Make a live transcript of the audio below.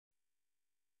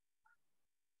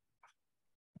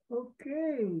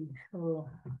Okay, so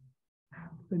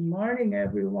good morning,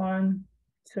 everyone.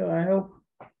 So I hope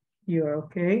you're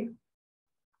okay.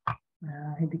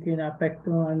 Hindi kayo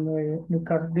naapektuhan ng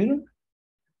carding.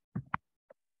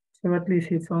 So at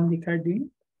least it's only carding.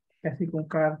 Kasi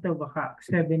kung karto, baka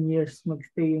 7 years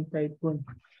magstay yung typhoon.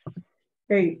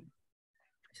 Okay,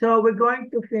 so we're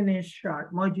going to finish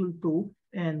Module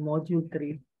 2 and Module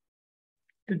 3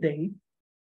 today.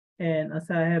 And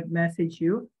as I have messaged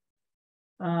you,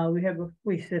 we have a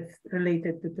quiz that's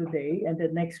related to today, and the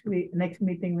next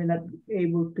meeting we're not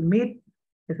able to meet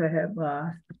because I have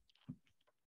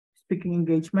speaking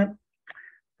engagement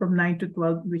from 9 to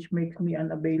 12, which makes me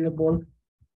unavailable.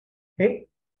 Okay,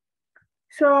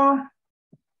 so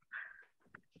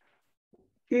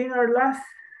in our last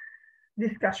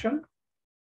discussion,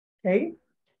 okay,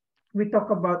 we talk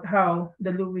about how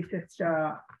the Lewis's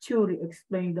theory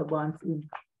explained the bonds in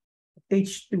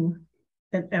H2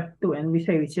 and F2, and we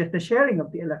say it's just the sharing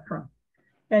of the electron.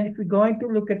 And if we're going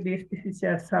to look at this, this is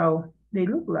just how they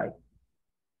look like.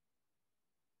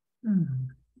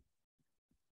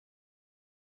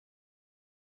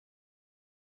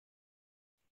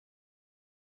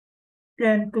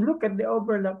 And to look at the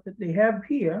overlap that they have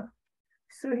here,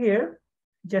 so here,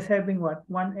 just having what?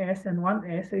 1s and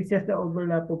 1s, so it's just the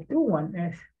overlap of two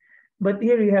 1s. But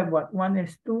here you have what?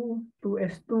 1s2,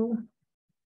 2s2,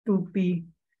 2p5.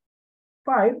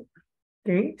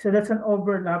 Okay, so that's an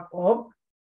overlap of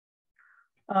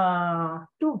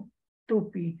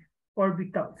 2p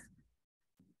orbitals.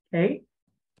 Okay,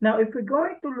 now if we're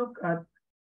going to look at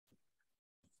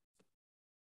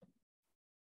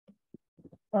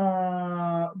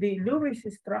the Lewis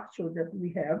structure that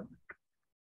we have,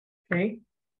 okay,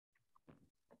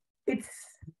 it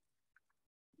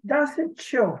doesn't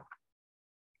show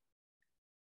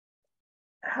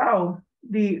how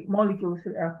the molecules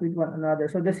react with one another.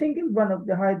 So the single bond of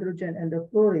the hydrogen and the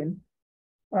fluorine,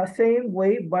 same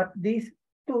way, but these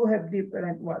two have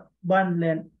different what? Bond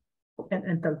length and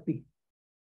enthalpy.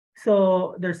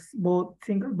 So there's both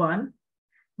single bond,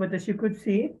 but as you could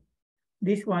see,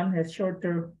 this one has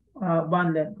shorter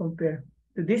bond length compared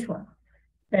to this one.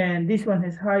 And this one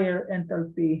has higher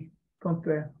enthalpy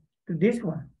compared to this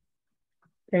one.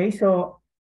 Okay, so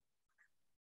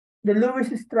the Lewis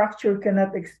structure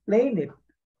cannot explain it.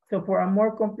 So for a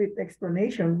more complete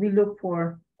explanation, we look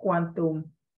for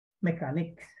quantum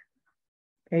mechanics.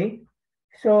 Okay,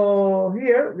 so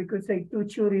here we could say two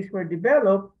theories were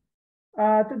developed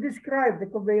to describe the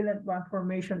covalent bond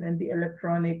formation and the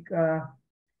electronic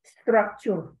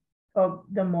structure of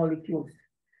the molecules.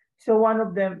 So one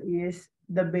of them is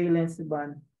the valence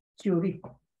band theory,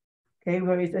 okay,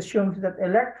 where it assumes that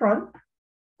electron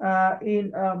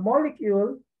in a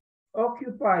molecule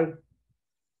occupy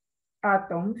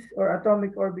atoms or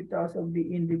atomic orbitals of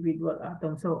the individual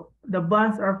atom. So the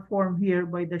bonds are formed here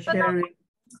by the sharing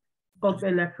of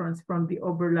electrons from the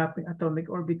overlapping atomic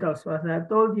orbitals. So as I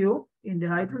told you, in the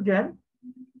hydrogen,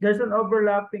 there's an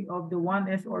overlapping of the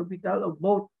 1s orbital of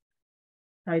both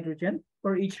hydrogen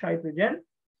for each hydrogen.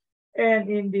 And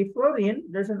in the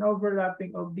fluorine, there's an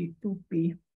overlapping of the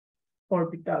 2p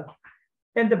orbital.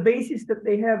 And the basis that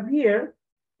they have here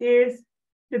is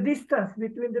the distance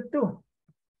between the two.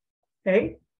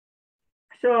 Okay?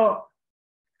 So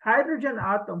hydrogen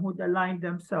atom would align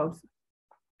themselves.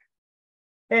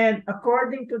 And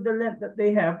according to the length that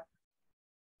they have,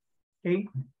 okay,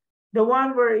 the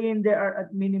one wherein they are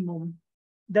at minimum,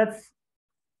 that's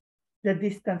the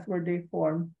distance where they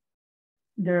form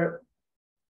their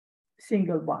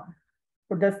single bond.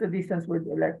 Or that's the distance where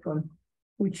the electron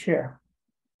would share.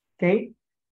 Okay?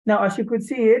 Now, as you could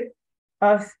see it,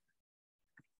 as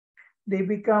they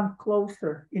become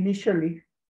closer initially,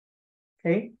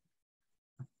 okay?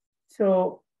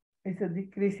 So it's a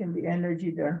decrease in the energy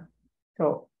there.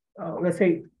 So let's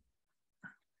say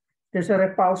there's a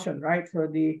repulsion, right? So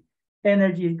the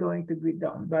energy is going to be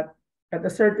down, but at a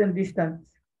certain distance,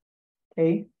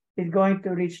 okay, it's going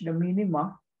to reach the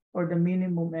minima or the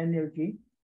minimum energy.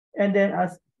 And then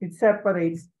as it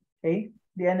separates, okay,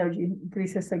 the energy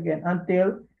increases again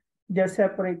until they're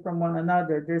separate from one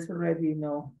another. There's already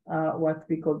what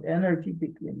we call energy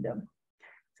between them.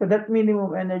 So that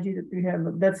minimum energy that we have,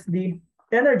 that's the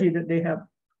energy that they have,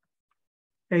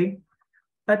 okay,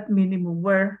 at minimum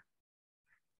where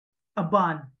a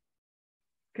bond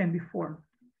can be formed.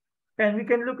 And we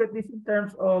can look at this in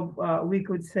terms of, we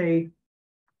could say,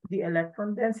 the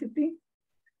electron density.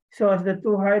 So as the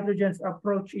two hydrogens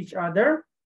approach each other,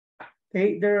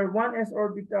 okay, their 1s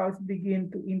orbitals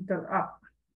begin to interact,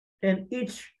 and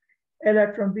each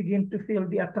electron begin to feel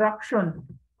the attraction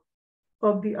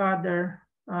of the other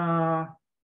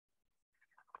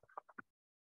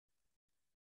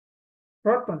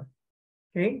proton.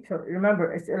 Okay, so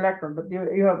remember it's electron, but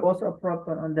you have also a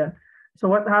proton on them. So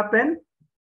what happened?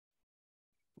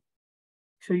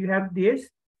 So you have this.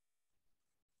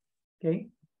 Okay,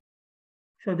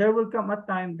 so there will come a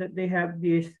time that they have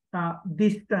this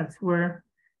distance where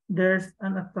there's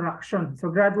an attraction. So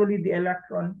gradually the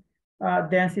electron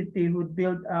density would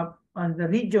build up on the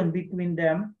region between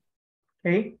them.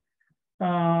 Okay,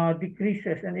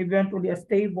 decreases, and eventually a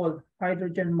stable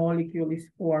hydrogen molecule is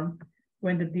formed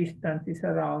when the distance is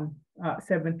around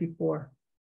 74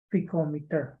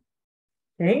 picometer.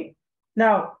 Okay,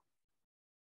 now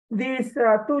these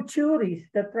two theories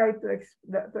that try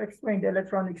to explain the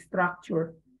electronic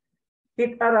structure,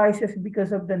 it arises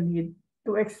because of the need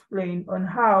to explain on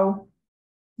how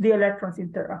the electrons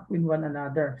interact with one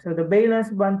another. So the valence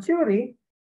band theory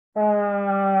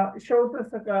shows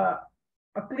us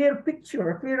a clearer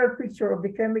picture of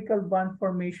the chemical bond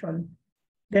formation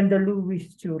than the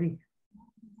Lewis theory.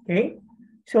 Okay,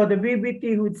 so the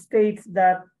BBT would states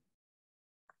that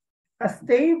a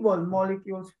stable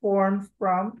molecule forms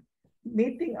from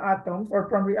meeting atoms or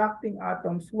from reacting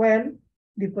atoms when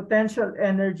the potential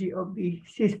energy of the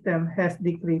system has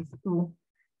decreased to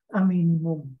a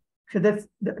minimum. So that's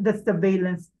the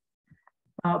valence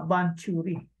bond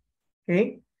theory.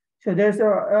 Okay, so there's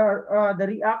the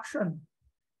reaction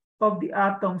of the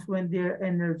atoms when their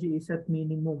energy is at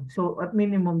minimum. So at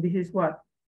minimum, this is what?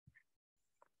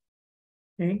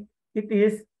 Okay, it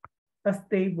is a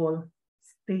stable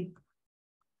state.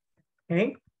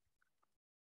 Okay,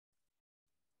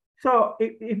 so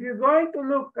if you're going to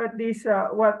look at this,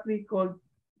 what we call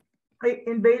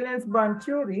in valence bond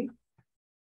theory,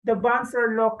 the bonds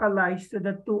are localized to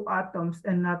the two atoms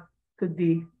and not to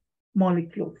the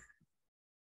molecules.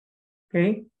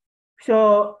 Okay,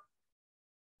 so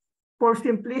for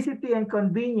simplicity and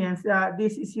convenience,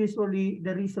 this is usually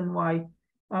the reason why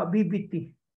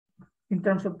BBT in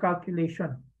terms of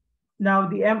calculation. Now,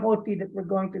 the MOT that we're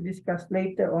going to discuss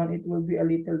later on, it will be a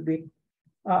little bit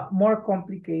more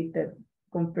complicated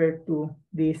compared to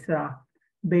this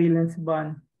valence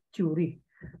bond theory.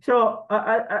 So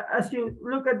as you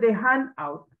look at the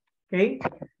handout, okay,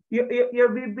 your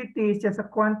BBT is just a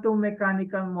quantum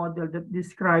mechanical model that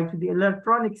describes the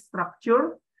electronic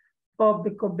structure of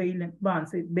the covalent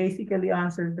bonds. It basically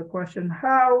answers the question,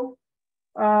 how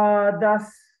does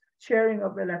sharing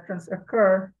of electrons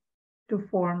occur to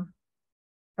form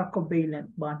a covalent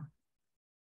bond?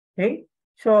 Okay,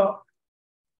 so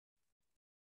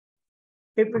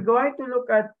if we're going to look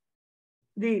at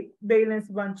the valence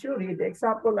bond theory, the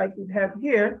example I could have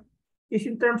here is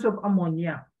in terms of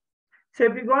ammonia. So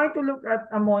if you're going to look at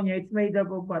ammonia, it's made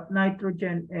up of what?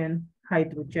 Nitrogen and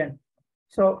hydrogen.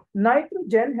 So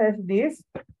nitrogen has this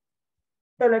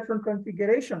electron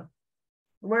configuration,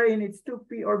 wherein its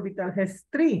 2p orbital has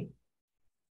 3,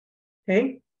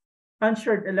 okay,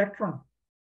 unshared electron.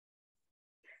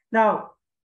 Now,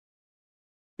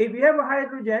 if you have a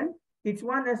hydrogen, its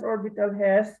 1s orbital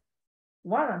has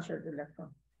 1 unshared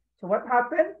electron. So what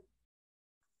happened?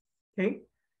 Okay,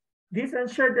 this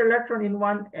unshared electron in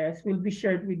 1s will be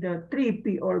shared with the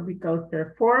 3p orbitals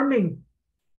they're forming.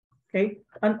 Okay,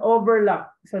 an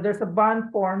overlap. So there's a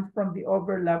bond formed from the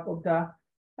overlap of the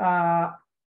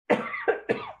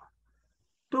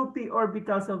 2p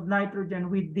orbitals of nitrogen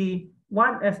with the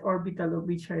 1s orbital of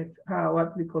which is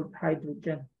what we call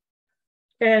hydrogen.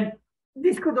 And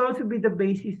this could also be the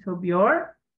basis of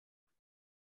your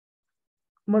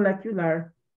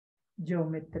molecular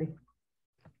geometry.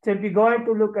 So if you're going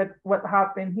to look at what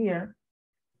happened here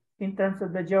in terms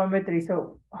of the geometry,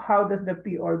 so how does the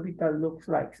p orbital looks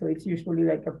like? So it's usually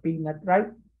like a peanut, right?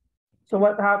 So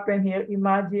what happened here,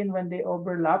 imagine when they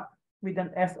overlap with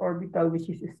an s orbital, which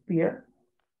is a sphere.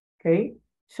 Okay,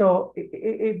 so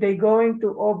if they're going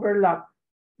to overlap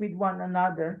with one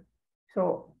another,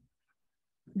 so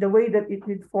the way that it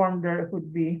would form there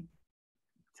would be,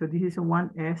 so this is a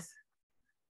 1s,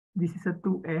 this is a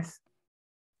 2s,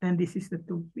 and this is the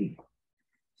 2p.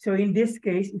 So in this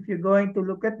case, if you're going to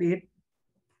look at it,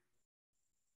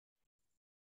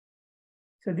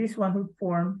 so this one would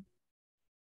form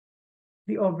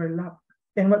the overlap.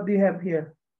 And what do you have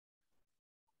here?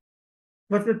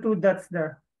 What's the 2 dots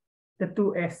there? The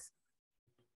 2s.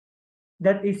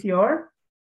 That is your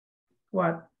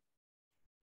what?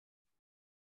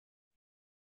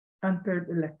 Unpaired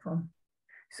electron.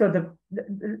 So the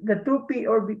 2p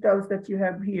orbitals that you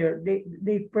have here,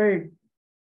 they paired,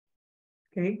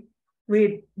 okay,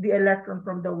 with the electron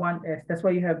from the 1s. That's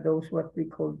why you have those what we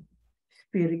call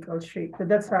spherical shape. So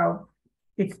that's how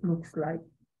it looks like.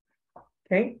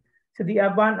 Okay, so the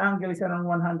bond angle is around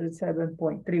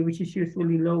 107.3, which is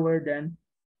usually lower than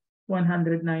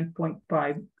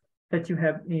 109.5 that you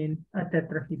have in a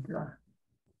tetrahedron.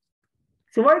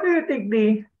 So why do you think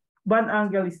the bond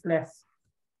angle is less?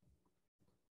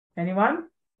 Anyone?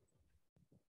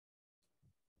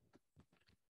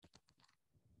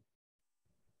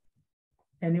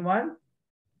 Anyone?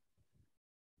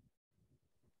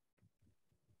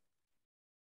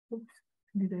 Oops,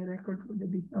 did I record for the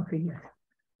big? Okay, yes.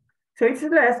 So it's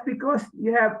less because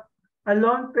you have a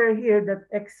lone pair here that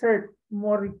exert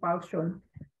more repulsion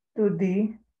to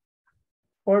the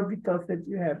orbitals that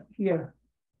you have here,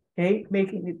 okay,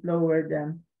 making it lower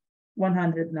than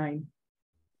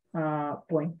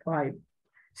 109.5.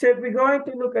 So if we're going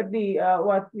to look at the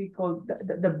what we call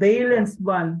the valence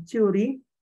bond theory,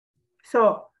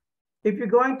 so if you're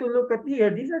going to look at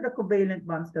here, these are the covalent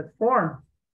bonds that form.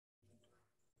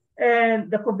 And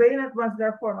the covalent bonds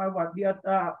that form are what?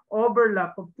 The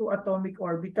overlap of two atomic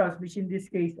orbitals, which in this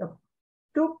case of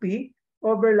 2p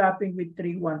overlapping with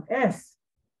 3,1s.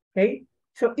 Okay,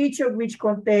 so each of which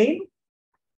contain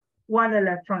one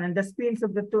electron, and the spins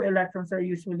of the two electrons are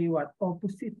usually what?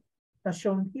 Opposite, as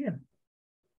shown here.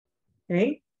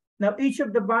 Okay, now each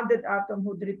of the bonded atom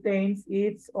would retains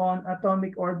its own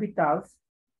atomic orbitals,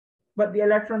 but the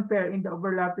electron pair in the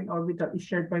overlapping orbital is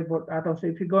shared by both atoms. So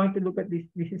if you're going to look at this,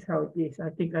 this is how it is. I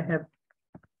think I have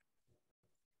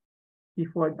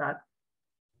before that.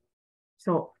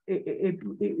 So if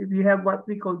you have what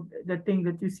we call the thing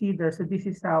that you see there, so this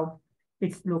is how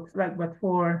it looks like. But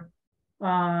for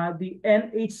the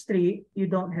NH3, you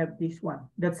don't have this one.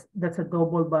 That's a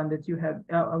double bond that you have,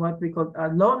 what we call a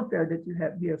lone pair that you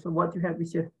have here. So what you have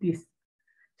is just this.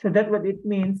 So that's what it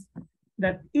means,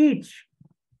 that each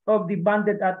of the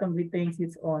bonded atom retains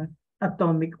its own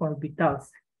atomic orbitals.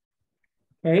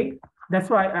 Okay, that's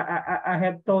why I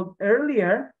have told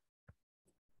earlier,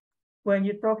 when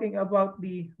you're talking about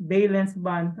the valence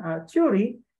bond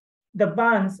theory, the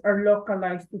bonds are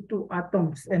localized to two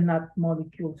atoms and not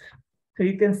molecules. So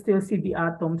you can still see the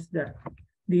atoms there,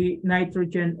 the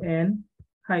nitrogen and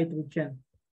hydrogen.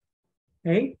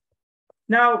 Okay,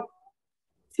 now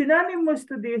synonymous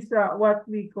to this, what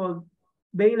we call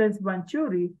valence bond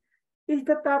theory, is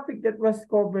the topic that was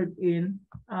covered in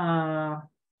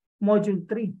module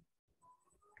 3.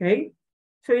 Okay,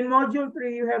 so in module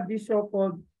 3, you have this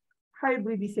so-called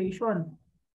hybridization.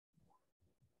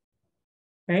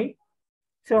 Okay,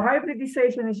 so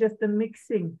hybridization is just the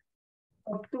mixing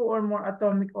of two or more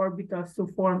atomic orbitals to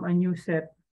form a new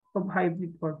set of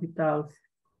hybrid orbitals.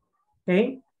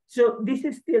 Okay, so this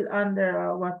is still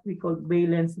under what we call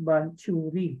valence bond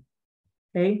theory.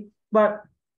 Okay, but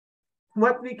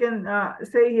what we can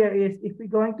say here is, if we're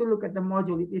going to look at the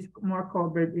module, it is more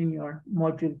covered in your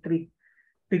module 3,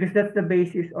 because that's the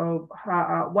basis of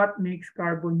what makes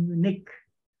carbon unique.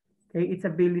 Okay, its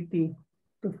ability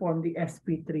to form the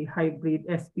sp3 hybrid,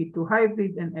 sp2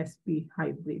 hybrid, and sp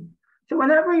hybrid. So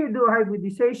whenever you do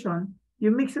hybridization,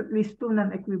 you mix at least two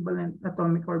non-equivalent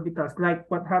atomic orbitals, like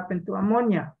what happened to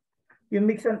ammonia. You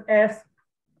mix an s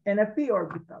and a p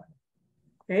orbital.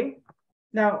 Okay,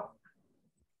 now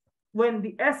when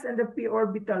the s and the p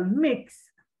orbital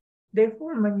mix, they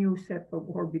form a new set of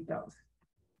orbitals.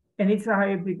 And it's a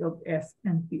hybrid of s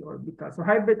and p orbitals. So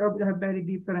hybrid orbitals have very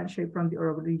different shape from the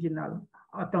original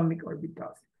atomic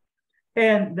orbitals.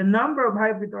 And the number of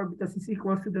hybrid orbitals is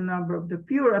equal to the number of the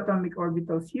pure atomic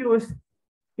orbitals used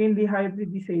in the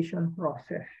hybridization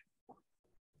process.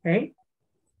 Okay,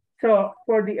 so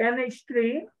for the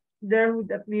NH3, there would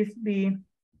at least be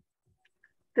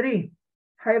 3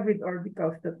 hybrid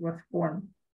orbitals that was formed.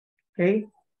 Okay,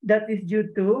 that is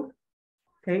due to,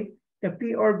 okay, the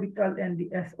p orbital and the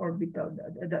s orbital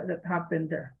that happened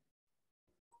there.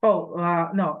 Oh,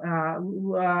 no,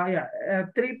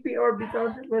 3 p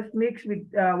orbitals was mixed with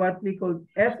what we call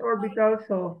s orbitals.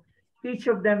 So each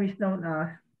of them is known as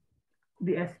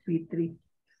the sp3.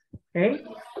 Okay,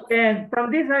 and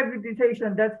from this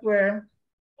hybridization, that's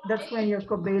when your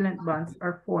covalent bonds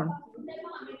are formed.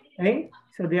 Okay,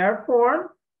 so they are formed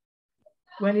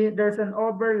when there's an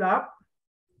overlap.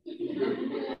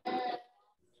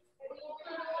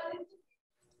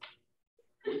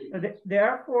 They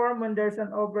are formed when there's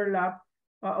an overlap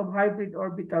of hybrid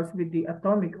orbitals with the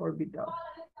atomic orbital.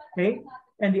 Okay,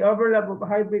 and the overlap of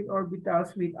hybrid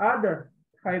orbitals with other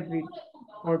hybrid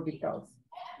orbitals.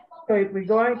 So if we're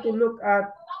going to look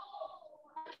at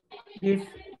these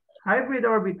hybrid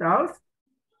orbitals,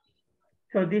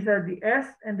 so these are the s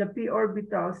and the p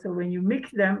orbitals. So when you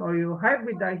mix them or you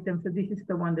hybridize them, so this is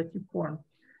the one that you form.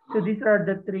 So these are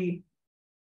the 3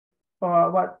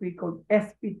 what we call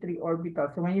sp3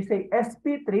 orbitals. So when you say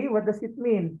sp3, what does it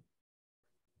mean?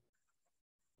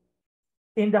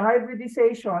 In the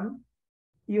hybridization,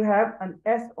 you have an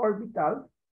s orbital,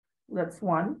 that's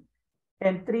one,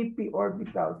 and three p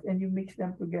orbitals, and you mix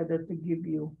them together to give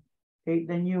you, okay,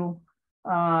 the new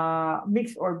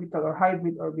mixed orbital or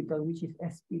hybrid orbital, which is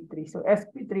sp3. So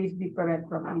sp3 is different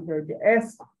from either the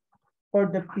s or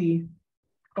the p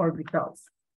orbitals.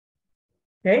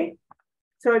 Okay,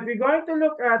 so if you're going to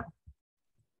look at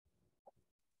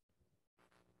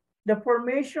the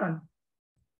formation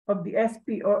of the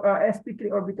sp or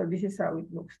sp3 orbital, this is how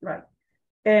it looks like.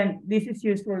 And this is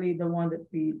usually the one that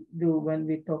we do when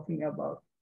we're talking about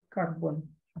carbon.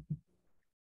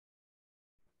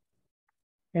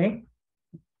 Okay.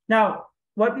 Now,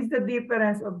 what is the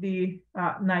difference of the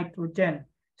nitrogen?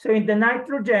 So in the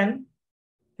nitrogen,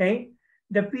 okay,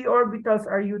 the p orbitals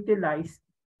are utilized.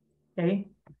 Okay.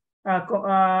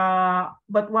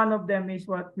 But one of them is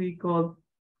what we call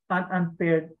an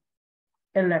unpaired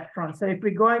electron. So if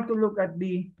we're going to look at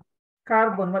the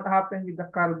carbon, what happened with the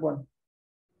carbon?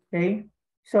 Okay,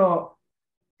 so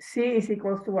C is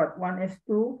equals to what?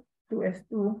 1s2,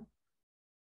 2s2,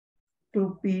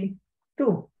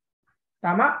 2p2.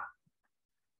 Tama?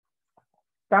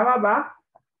 Tama ba?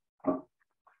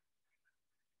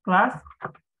 Class?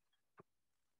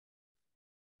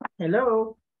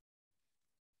 Hello?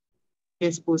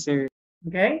 Yes po, sir.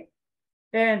 Okay,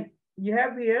 and you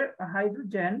have here a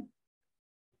hydrogen.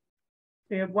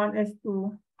 So you have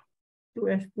 1s2,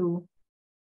 2s2.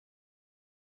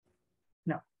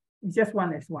 No, it's just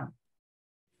 1s1.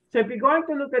 So if you're going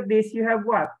to look at this, you have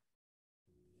what?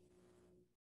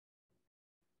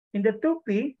 In the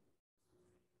 2p,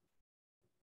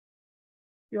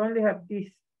 you only have this.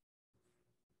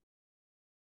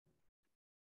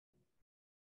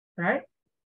 Right?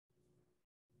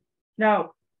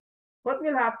 Now, what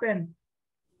will happen?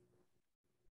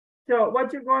 So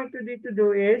what you're going to need to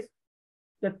do is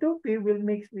the 2p will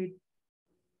mix with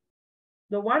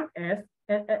the 1s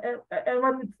and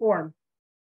what would form?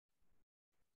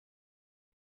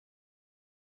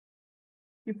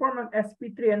 You form an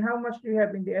sp3, and how much do you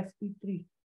have in the sp3?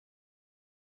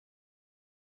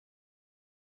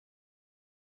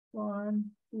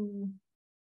 1, 2,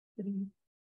 3,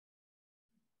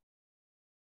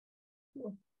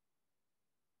 4.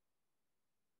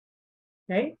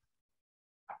 Okay.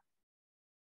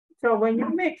 So when you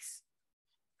mix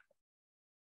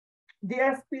the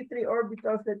sp3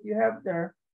 orbitals that you have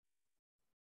there,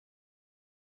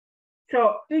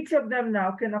 so each of them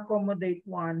now can accommodate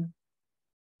one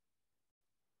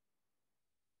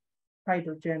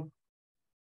hydrogen.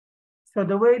 So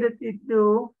the way that it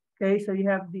do, okay, so you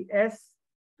have the S,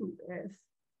 2S,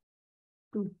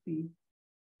 2P.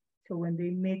 So when they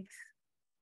mix,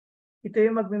 ito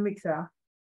yung magmimix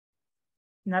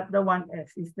not the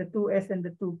 1S, it's the 2S and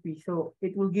the 2P. So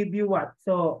it will give you what?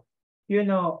 So, you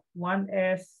know,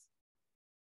 1S,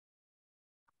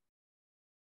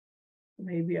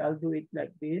 maybe I'll do it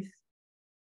like this.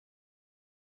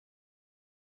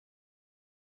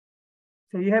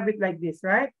 So you have it like this,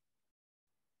 right?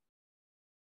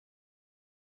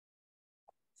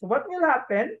 So what will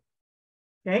happen,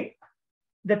 okay?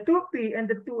 The 2P and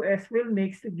the 2S will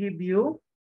mix to give you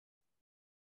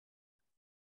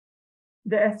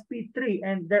the sp3,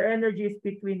 and their energy is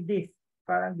between this,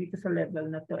 parang dito sa level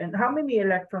na to. And how many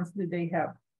electrons do they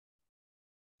have?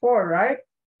 4, right?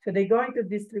 So they're going to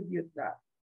distribute that.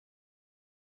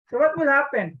 So what will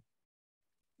happen?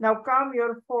 Now come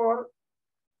your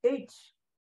 4H,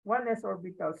 1s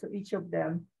orbital. So each of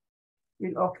them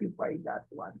will occupy that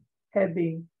one,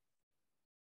 having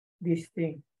this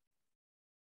thing.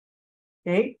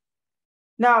 Okay?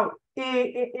 Now,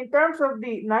 in terms of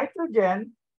the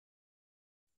nitrogen,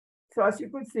 so as you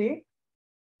could see,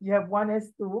 you have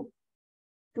 1s2,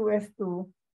 2s2,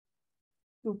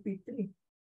 2p3.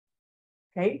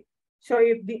 Okay? So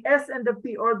if the s and the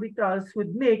p orbitals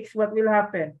would mix, what will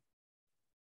happen?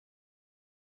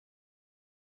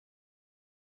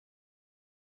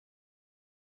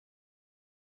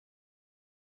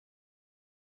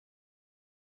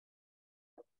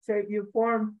 So if you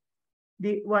form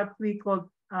the what we call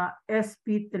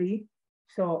sp3,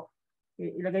 so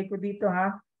ilagay ko dito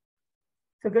ha.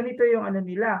 So ganito yung ano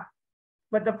nila.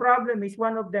 But the problem is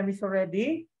one of them is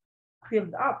already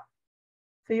filled up.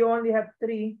 So you only have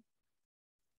 3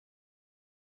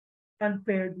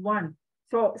 unpaired 1.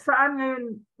 So saan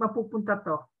ngayon mapupunta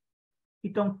to?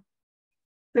 Itong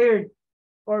paired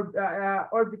or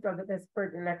orbital that has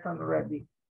paired electron already.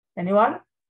 Anyone?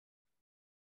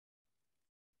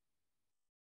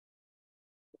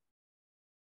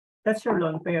 That's your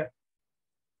lone pair.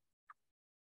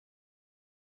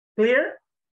 Clear?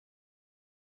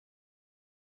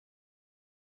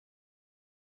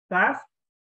 Class?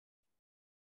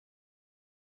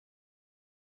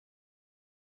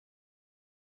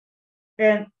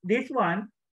 And this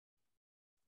one,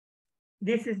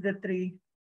 this is the 3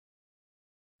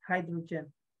 hydrogen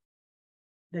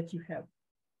that you have.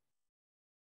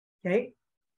 Okay.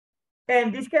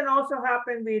 And this can also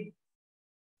happen with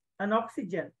an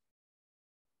oxygen.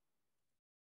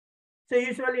 So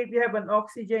usually if you have an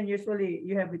oxygen, usually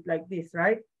you have it like this,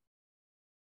 right?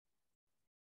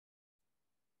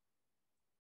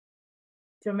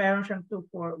 So meron siyang 2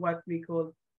 for what we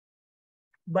call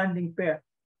bonding pair.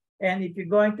 And if you're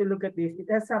going to look at this, it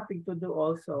has something to do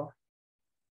also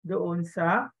doon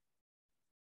sa.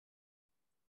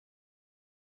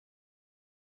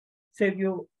 So if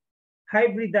you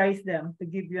hybridize them to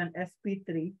give you an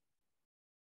sp3,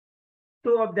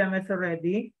 2 of them is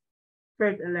already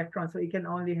paired electrons. So you can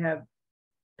only have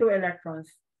 2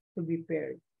 electrons to be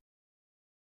paired.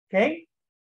 Okay?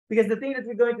 Because the thing that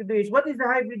we're going to do is, what is the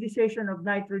hybridization of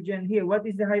nitrogen here? What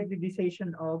is the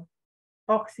hybridization of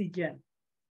oxygen?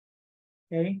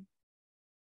 Okay?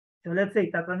 So let's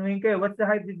say, tatanungin kayo, what's the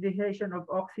hybridization of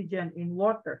oxygen in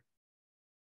water?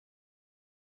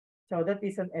 So that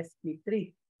is an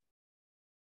sp3.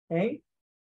 Okay?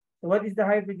 So what is the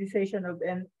hybridization of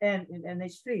N in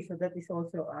NH3? So that is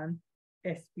also an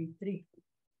sp3.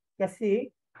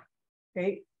 Kasi,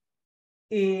 okay,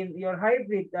 in your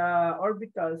hybrid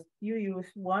orbitals, you use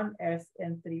 1s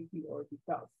and 3p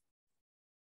orbitals.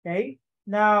 Okay?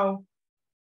 Now,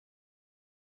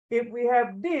 if we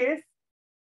have this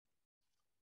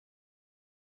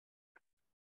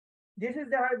is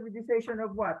the hybridization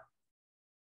of what?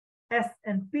 S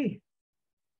and P.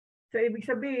 So ibig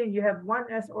sabihin, you have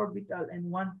 1s orbital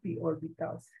and 1p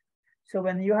orbitals. So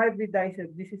when you hybridize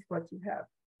it, this is what you have.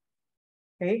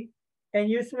 Okay? And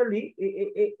usually,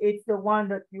 it's the one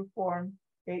that you form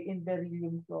in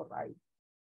beryllium chloride.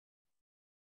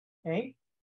 Okay?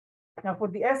 Now for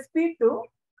the sp2,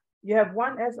 you have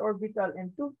 1s orbital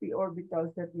and 2p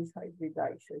orbitals that is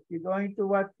hybridized. So if you're going to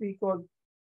what we call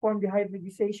form the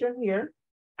hybridization here,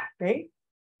 okay?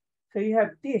 So you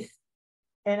have this.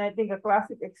 And I think a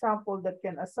classic example that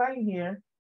can assign here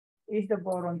is the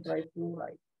boron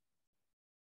trifluoride.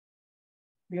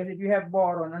 Because if you have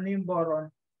boron, ano yung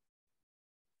boron?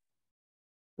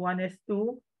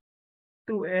 1s2,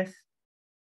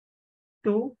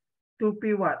 2s2,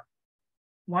 2p what?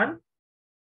 1?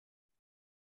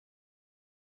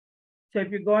 So if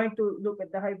you're going to look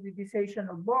at the hybridization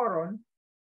of boron,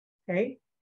 okay,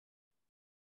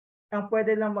 ang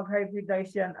pwede lang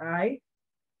mag-hybridize yan ay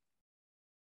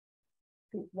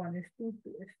 1s2,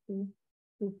 2s2,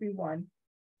 2p1.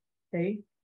 Okay.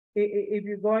 If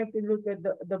you're going to look at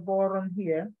the boron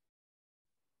here,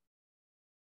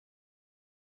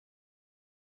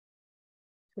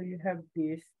 so you have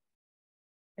this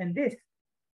and this,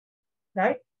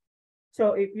 right?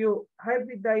 So if you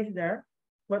hybridize there,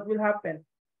 what will happen?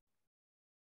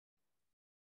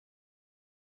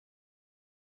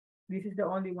 This is the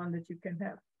only one that you can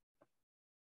have.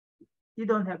 You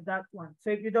don't have that one.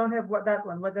 So if you don't have that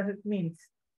one, what does it mean?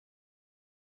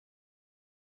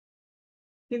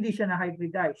 Hindi siya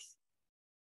na-hybridize.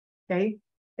 Okay?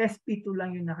 sp2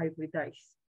 lang yung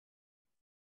na-hybridize.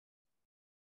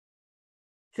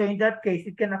 So in that case,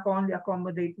 it can only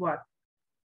accommodate what?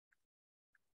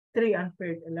 3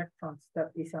 unpaired electrons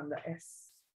that is on the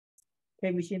s.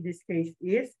 Okay, which in this case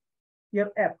is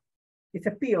your f. It's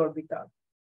a p orbital.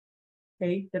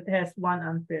 Okay, that has 1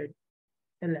 unpaired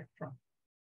electron.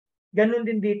 Ganun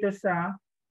din dito sa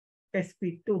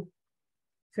sp2.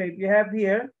 So if you have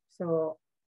here, so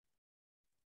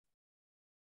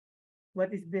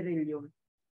what is beryllium?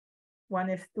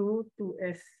 1s2,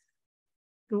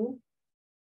 2s2,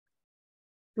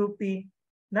 2p,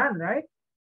 none, right?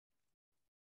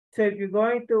 So if you're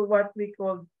going to what we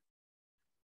call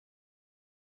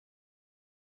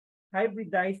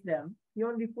hybridize them, you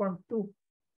only form 2.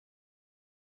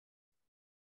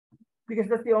 Because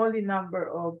that's the only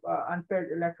number of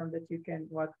unpaired electrons that you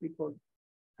can what we call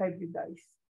hybridize.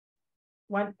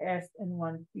 1s and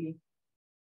 1p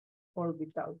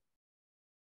orbital.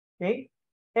 Okay?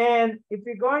 And if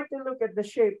you're going to look at the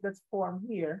shape that's formed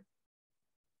here,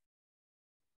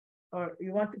 or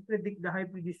you want to predict the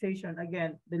hybridization,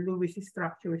 again, the Lewis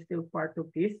structure is still part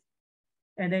of this.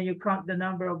 And then you count the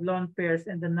number of lone pairs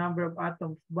and the number of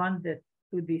atoms bonded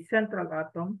to the central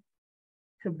atom.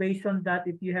 So based on that,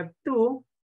 if you have 2,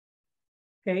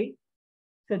 okay,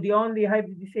 so the only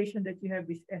hybridization that you have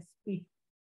is sp,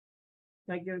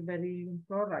 like your beryllium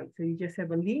chloride. So you just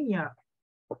have a linear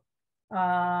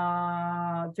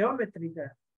geometry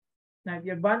there. Now if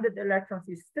your bonded electrons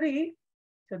is 3,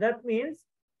 so that means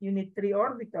you need 3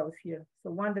 orbitals here.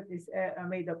 So one that is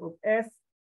made up of s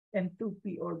and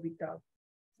 2p orbital.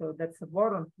 So that's a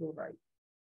boron fluoride.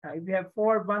 If you have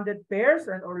 4 bonded pairs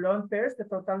or lone pairs, the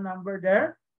total number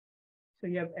there. So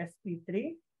you have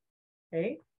sp3.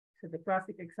 Okay. So the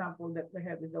classic example that we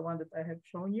have is the one that I have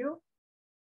shown you.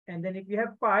 And then if you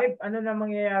have 5, ano na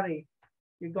mangyayari?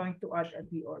 You're going to add a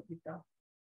d orbital.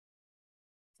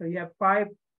 So you have 5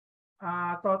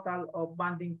 total of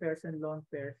bonding pairs and lone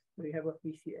pairs. So you have a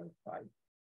PCl5.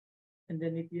 And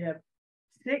then if you have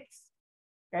 6,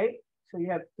 okay, so you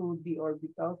have 2 d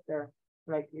orbitals there,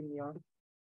 like in your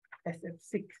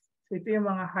SF6. So ito yung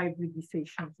mga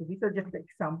hybridization. So these are just the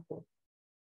examples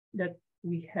that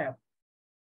we have.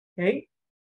 Okay.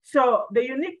 So the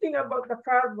unique thing about the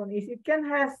carbon is it can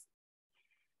has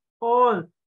all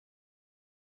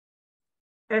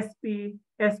sp,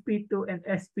 sp2, and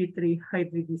sp3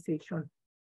 hybridization.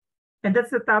 And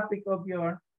that's the topic of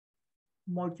your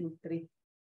module 3.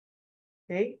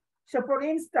 Okay. So for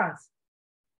instance,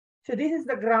 so this is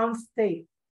the ground state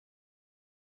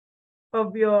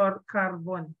of your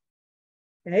carbon.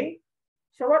 Okay.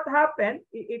 So what happened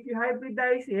if you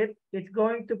hybridize it? It's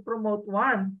going to promote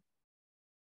one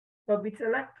of its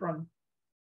electron.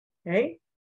 Okay.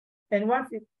 And once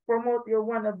it promote your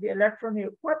one of the electron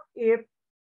here, what if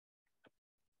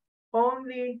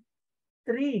only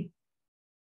 3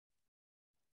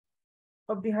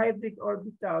 of the hybrid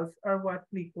orbitals are what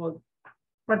we call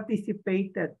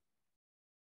participated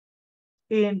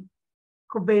in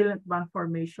covalent bond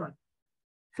formation?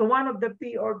 So one of the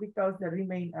p orbitals that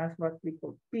remain as what we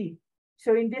call p.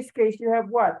 So in this case, you have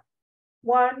what?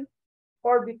 1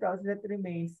 orbital that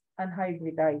remains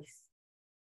unhybridized.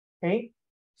 Okay.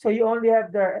 So you only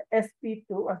have the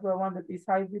sp2 as the one that is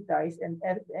hybridized, and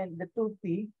the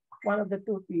 2p, one of the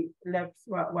 2p left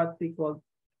what we call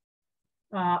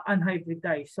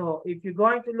unhybridized. So if you're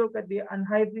going to look at the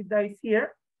unhybridized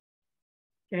here,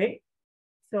 okay,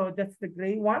 so that's the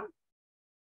gray one.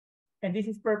 And this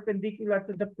is perpendicular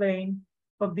to the plane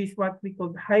of this what we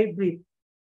call hybrid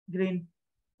green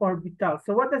orbital.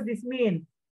 So what does this mean?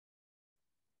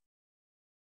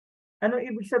 Ano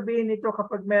ibig sabihin nito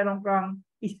kapag meron kang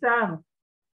isang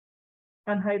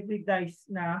unhybridized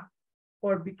na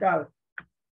orbital?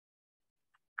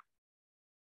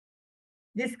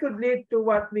 This could lead to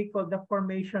what we call the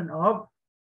formation of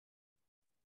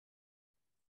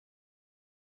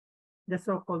the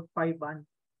so-called pi bond.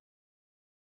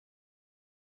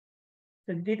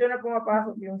 So dito na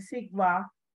pumapasok yung sigma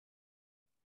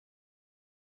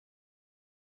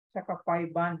saka pi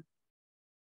bond.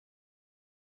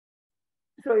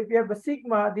 So if you have a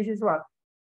sigma, this is what?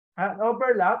 An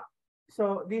overlap.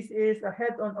 So this is a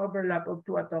head-on overlap of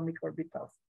 2 atomic orbitals.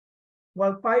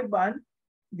 While pi bond,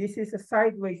 this is a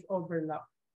sideways overlap.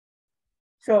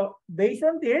 So based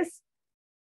on this,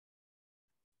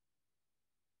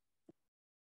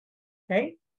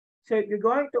 okay, so if you're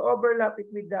going to overlap it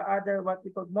with the other what we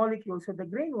call molecules, so the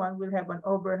green one will have an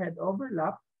overhead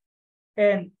overlap,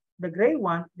 and the gray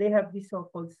one, they have this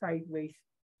so-called sideways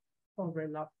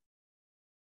overlap.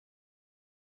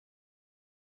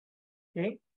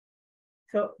 Okay,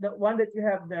 so the one that you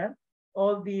have there,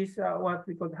 all these what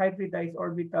we call hybridized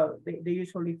orbital, they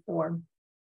usually form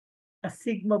a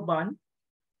sigma bond.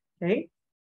 Okay,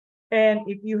 and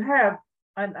if you have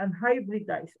an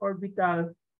unhybridized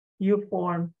orbital, you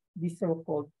form the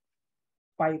so-called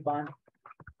pi bond.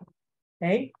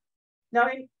 Okay, now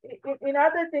in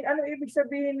other thing, ano ibig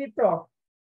sabihin nito?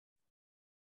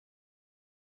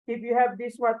 If you have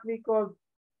this what we call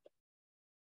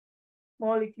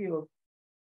molecule,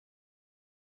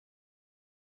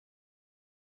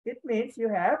 it means you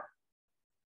have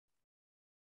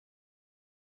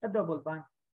a double bond.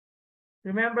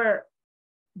 Remember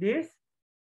this?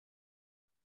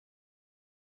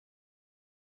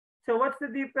 So what's the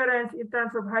difference in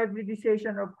terms of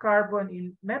hybridization of carbon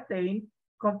in methane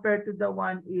compared to the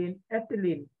one in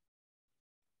ethylene?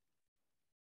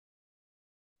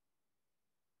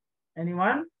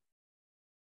 Anyone?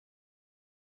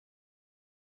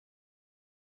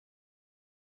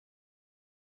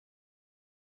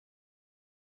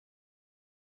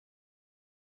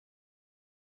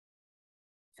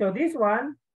 So this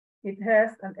one, it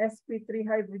has an sp3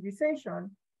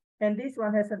 hybridization, and this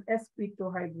one has an sp2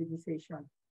 hybridization.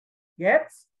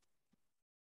 Gets?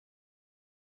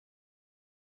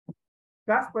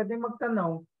 Class, pwede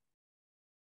magtanong.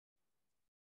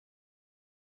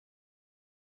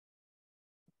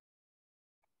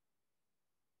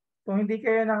 Kung hindi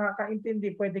kayo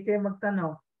nakakaintindi, pwede kayo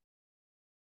magtanong.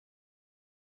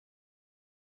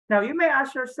 Now, you may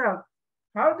ask yourself,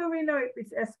 how do we know if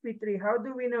it's sp3? How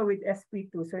do we know with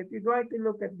sp2? So if you're going to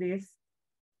look at this,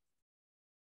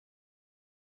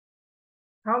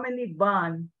 how many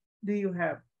bonds do you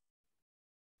have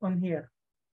on here?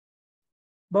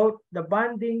 both the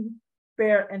bonding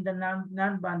pair and the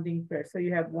non-bonding pair. So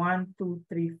you have 1, 2,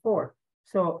 3, 4.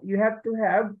 So you have to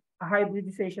have a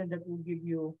hybridization that will give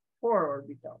you 4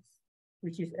 orbitals,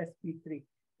 which is sp3.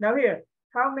 Now here,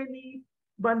 how many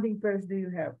bonding pairs do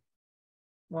you have?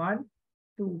 1,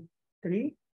 2,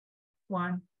 3,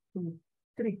 1, 2,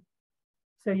 3.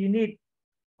 So you need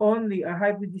only a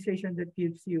hybridization that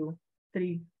gives you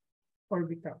 3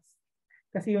 orbitals.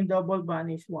 Kasi yung double bond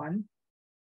is 1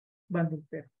 bonding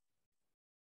pair.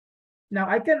 Now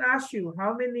I can ask you,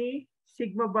 how many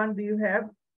sigma bond do you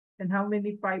have and how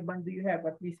many pi bond do you have,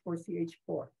 at least for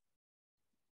CH4?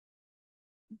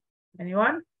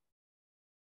 Anyone?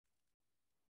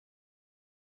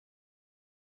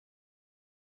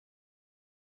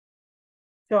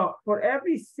 So for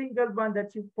every single bond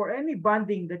that you, for any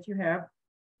bonding that you have,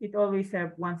 it always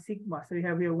have 1 sigma. So you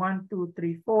have here 1, 2,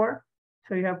 3, 4.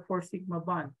 So you have 4 sigma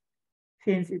bond.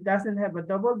 Since it doesn't have a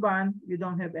double bond, you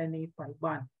don't have any pi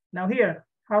bond. Now here,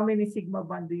 how many sigma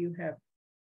bond do you have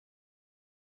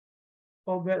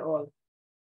overall?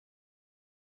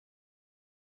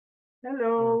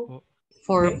 Hello.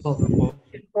 4 Okay. po.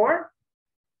 4?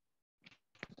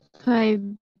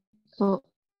 5 po.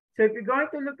 So if you're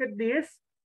going to look at this,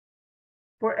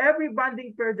 for every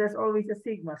bonding pair, there's always a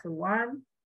sigma. So 1,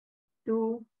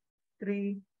 2,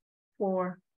 3,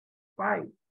 4, 5.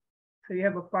 So you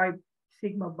have a 5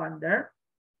 sigma bond there.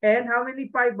 And how many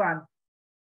pi bond?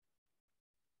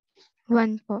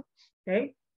 1 po.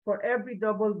 Okay. For every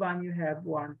double bond, you have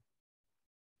 1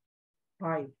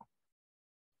 pi.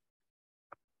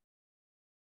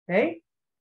 Okay.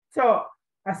 So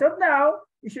as of now,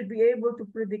 you should be able to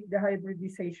predict the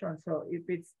hybridization. So if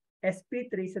it's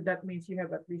sp3, so that means you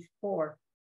have at least 4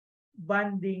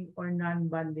 bonding or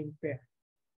non-bonding pair.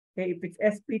 Okay, if it's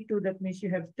sp2, that means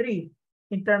you have 3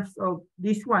 in terms of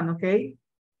this one, okay?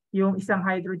 Yung isang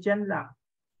hydrogen lang.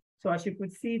 So as you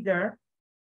could see there,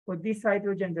 for this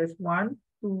hydrogen, there's 1,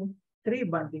 2, 3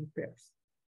 bonding pairs.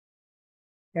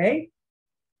 Okay?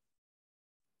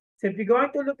 So if you're going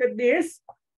to look at this,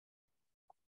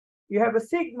 you have a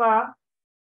sigma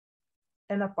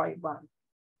and a pi bond.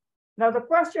 Now the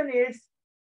question is,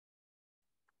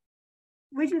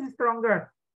 which is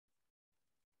stronger?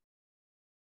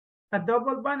 A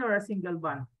double bond or a single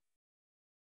bond?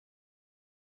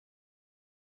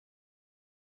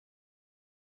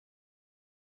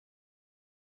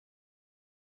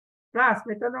 Class,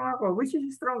 may tanong ako, which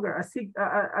is stronger?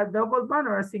 A double bond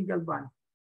or a single bond?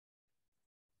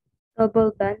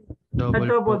 Double band. A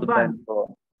double po. bond.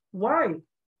 Why?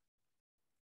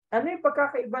 Ano yung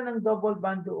pagkakaiba ng double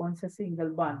bond doon sa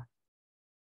single bond?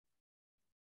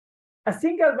 A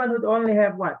single bond would only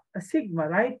have what? A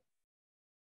sigma, right?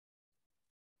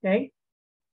 Okay.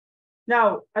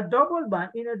 Now, a double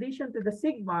bond, in addition to the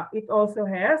sigma, it also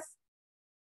has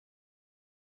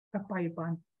a pi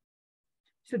bond.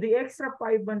 So the extra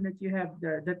pi bond that you have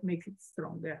there, that makes it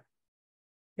stronger.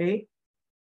 Okay.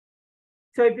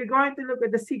 So if you're going to look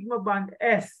at the sigma bond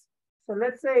S, so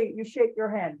let's say you shake your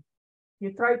hand,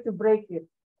 you try to break it.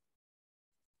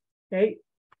 Okay.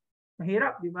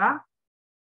 Mahirap, di ba?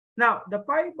 Now, the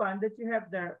pi bond that you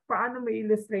have there, paano may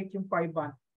illustrate yung pi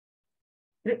bond?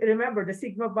 Remember, the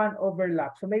sigma bond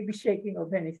overlap. So maybe shaking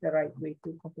of hand is the right way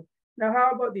to compare. Now,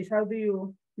 how about this? How do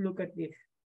you look at this?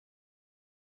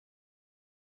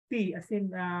 P as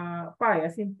in pi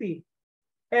as in P.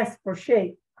 S for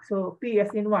shake. So P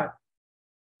as in what?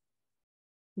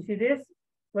 You see this?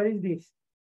 What is this?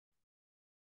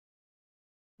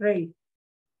 Ray.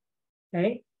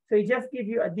 Okay. So it just gives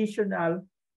you additional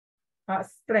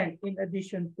strength in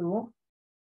addition to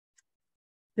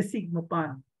the sigma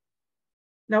bond.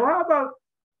 Now, how about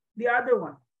the other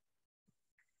one?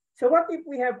 So what if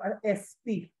we have an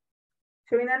SP?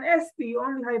 So in an SP, you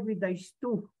only hybridize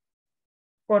 2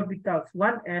 orbitals,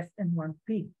 1s and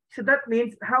 1p. So that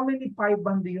means how many pi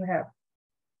bond do you have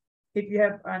if you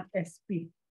have an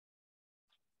SP?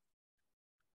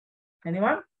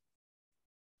 Anyone?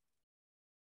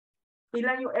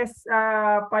 Ilan yung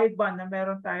pi bond na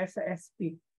meron tayo sa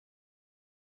SP?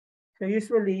 So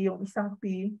usually yung isang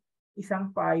p,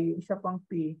 isang pi, yung isa pang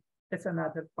p, that's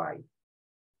another pi.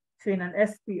 So in an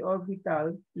sp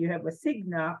orbital, you have a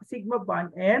sigma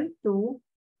bond and 2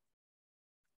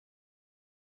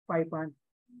 pi bond.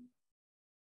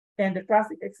 And the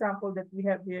classic example that we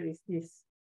have here is this.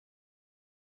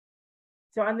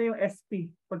 So ano yung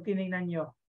sp? Pag tinignan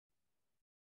nyo.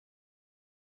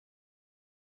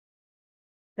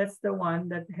 That's the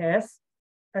one that has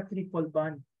a triple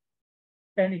bond.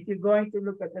 And if you're going to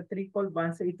look at the triple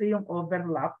bond, so ito yung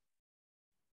overlap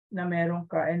na meron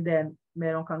ka and then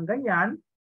meron kang ganyan.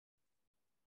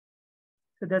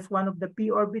 So that's one of the p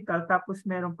orbital. Tapos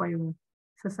meron pa yung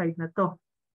sa side na to.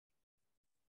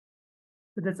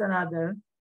 So that's another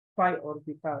pi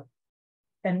orbital.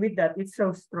 And with that, it's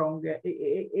so strong.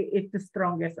 It's the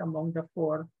strongest among the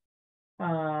four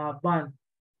bonds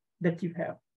that you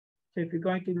have. So if you're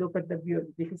going to look at the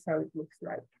view, this is how it looks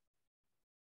like.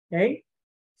 Okay.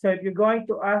 So if you're going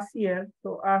to ask here,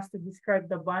 to describe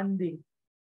the bonding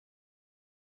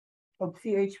of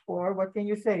CH4, what can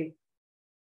you say?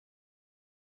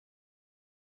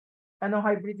 Anong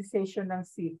hybridization ng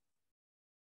C?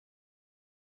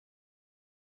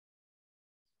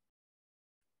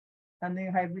 Ano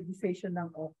yung hybridization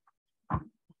ng O?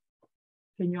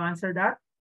 Can you answer that?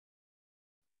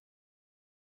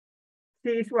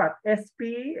 C is what?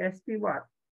 SP, SP what?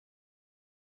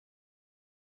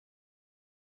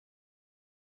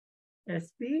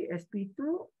 SP, SP2,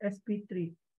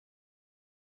 SP3.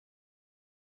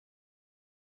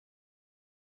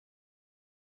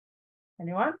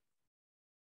 Anyone?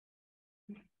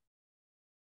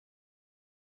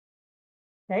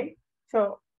 Okay,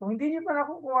 so kung hindi nyo pa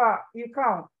nakukuha, you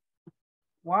count.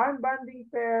 One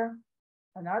bonding pair,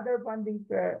 another bonding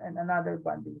pair, and another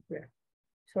bonding pair.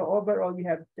 So overall, you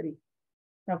have 3.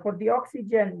 Now for the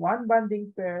oxygen, one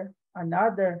bonding pair,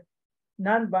 another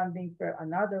non-bonding pair,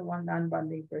 another one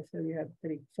non-bonding pair. So you have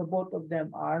 3. So both of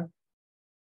them are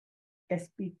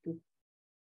sp2.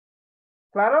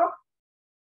 Claro?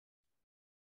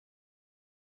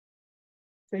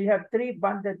 So you have 3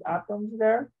 bonded atoms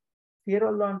there.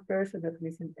 0 lone pair, so that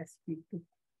means in sp2.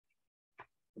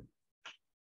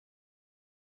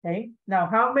 Okay, now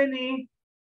how many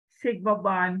sigma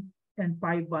bond and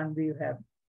pi bond do you have?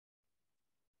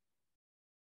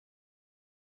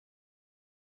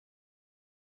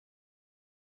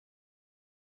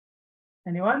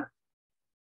 Anyone?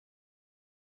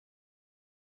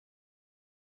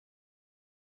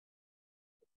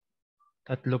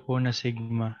 Tatlo po na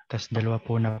sigma, tas 2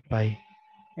 po na pi.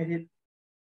 Edit.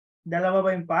 Dalawa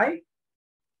ba yung pi?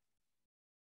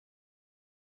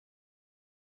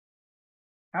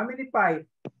 How many pi?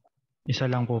 Isa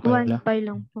lang po 1 pala. pi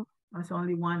lang po. That's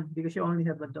only 1 because you only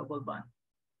have a double bond.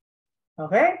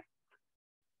 Okay?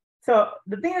 So,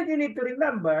 the thing that you need to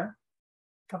remember,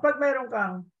 kapag mayroon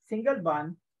kang single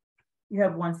bond, you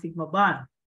have 1 sigma bond.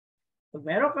 Pag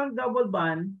mayroon kang double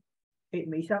bond,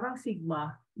 may isa kang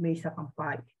sigma, may isa kang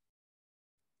pi.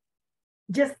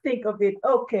 Just think of it,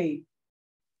 okay,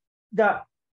 the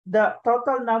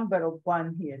total number of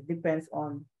bond here depends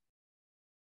on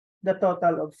the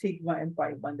total of sigma and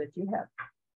pi bond that you have.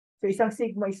 So isang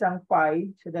sigma, isang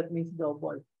pi, so that means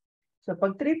double. So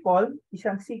pag triple,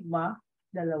 isang sigma,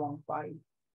 2 pi.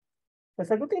 So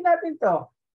sagutin natin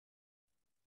to.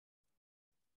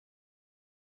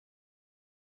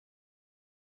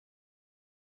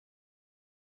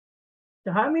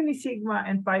 So how many sigma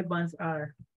and pi bonds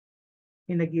are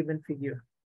in a given figure?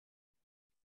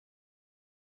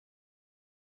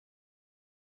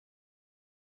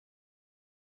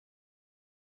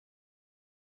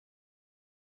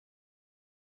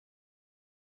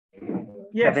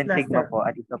 Yes, 7 sigma Lester. po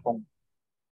at isa pong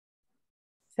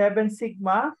 7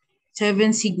 sigma.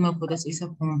 7 sigma po, tas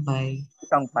isa pong pi.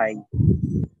 isang pi.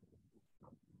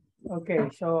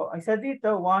 Okay, so isa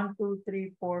dito, 1, 2,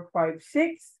 3, 4, 5,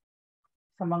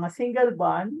 6 sa mga single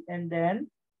bond, and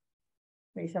then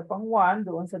may isa pang 1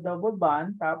 doon sa double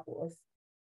bond, tapos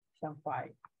isang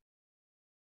pi.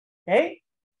 Okay?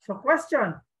 So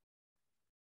question.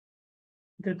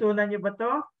 Tutunan niyo ba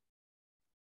to?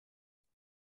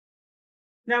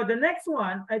 Now, the next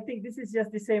one, I think this is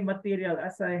just the same material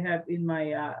as I have in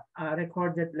my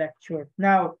recorded lecture.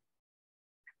 Now,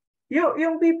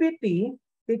 yung BPT,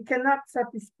 it cannot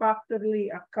satisfactorily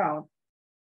account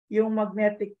yung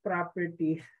magnetic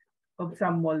properties of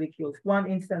some molecules. One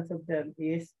instance of them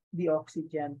is the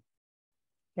oxygen.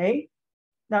 Okay?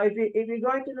 Now, if we're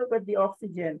going to look at the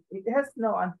oxygen, it has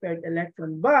no unpaired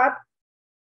electron, but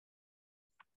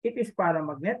it is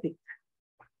paramagnetic.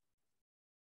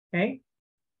 Okay?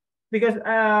 Because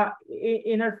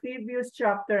in our previous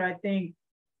chapter, I think,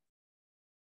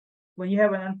 when you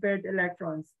have an unpaired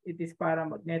electrons, it is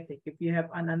paramagnetic. If you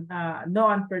have no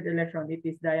unpaired electron, it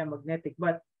is diamagnetic.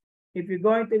 But if you're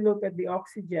going to look at the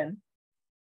oxygen,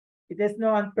 it has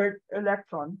no unpaired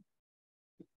electron,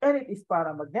 and it is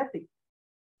paramagnetic.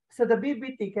 So the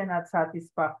BBT cannot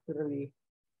satisfactorily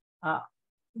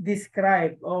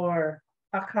describe or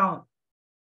account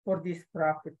for this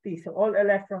property. So all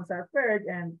electrons are paired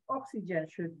and oxygen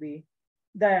should be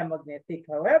diamagnetic.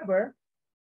 However,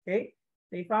 okay,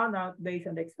 they found out based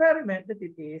on the experiment that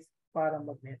it is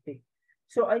paramagnetic.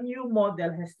 So a new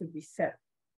model has to be set.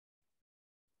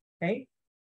 Okay,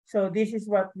 So this is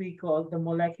what we call the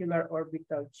molecular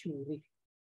orbital theory.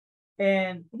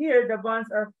 And here the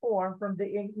bonds are formed from the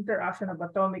interaction of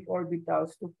atomic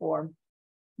orbitals to form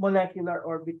molecular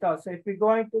orbitals. So if we're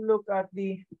going to look at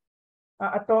the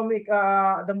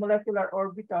the molecular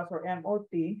orbitals or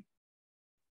MOT,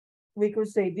 we could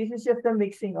say this is just the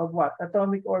mixing of what?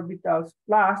 Atomic orbitals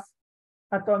plus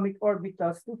atomic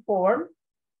orbitals to form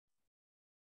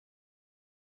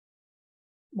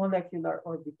molecular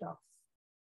orbitals.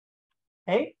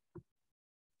 Okay?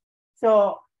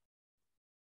 So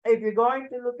if you're going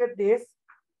to look at this,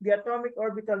 the atomic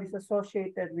orbital is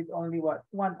associated with only what?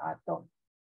 One atom.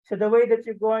 So the way that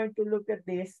you're going to look at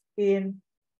this in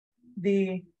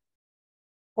the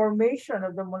formation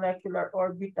of the molecular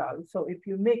orbital, so if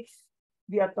you mix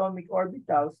the atomic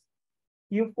orbitals,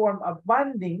 you form a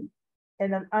bonding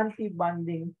and an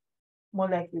anti-bonding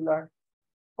molecular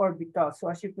orbital. So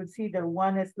as you can see there,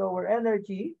 one has lower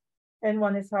energy and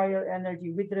one has higher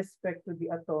energy with respect to the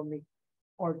atomic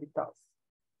orbitals.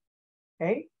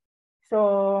 Okay,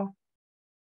 so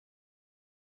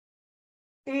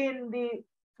in the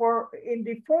four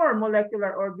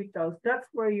molecular orbitals, that's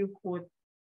where you put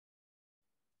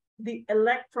the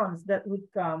electrons that would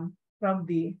come from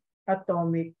the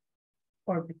atomic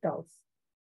orbitals.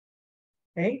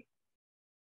 Okay,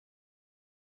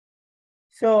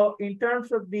 so in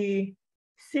terms of the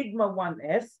sigma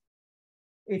 1s,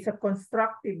 it's a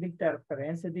constructive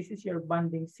interference. So this is your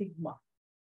bonding sigma.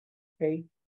 Okay.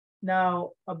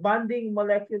 Now, a bonding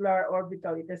molecular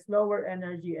orbital, it has lower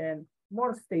energy and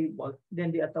more stable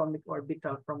than the atomic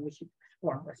orbital from which it's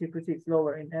formed. As you can see, it's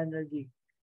lower in energy.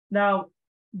 Now,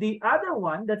 the other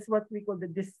one, that's what we call the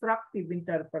destructive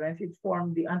interference. It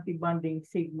formed the anti-bonding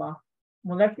sigma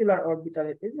molecular orbital.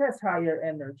 It has higher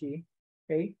energy,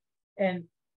 okay, and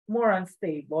more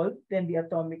unstable than the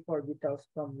atomic orbitals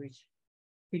from which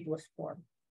it was formed.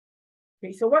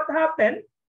 Okay, so what happened?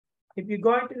 If you're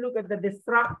going to look at the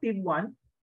destructive one,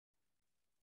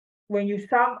 when you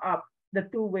sum up the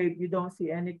two waves, you don't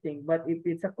see anything. But if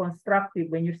it's a constructive,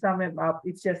 when you sum them up,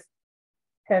 it just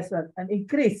has an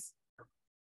increase,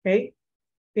 okay,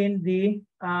 in the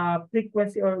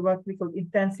frequency or what we call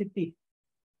intensity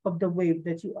of the wave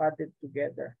that you added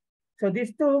together. So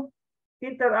these two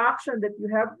interaction that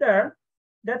you have there,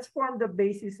 that's form the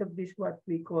basis of this what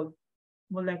we call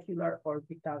molecular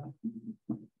orbital.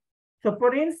 So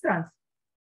for instance,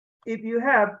 if you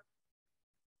have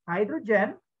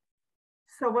hydrogen,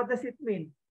 so what does it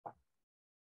mean?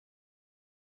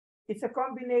 It's a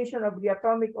combination of the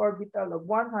atomic orbital of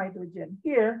one hydrogen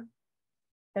here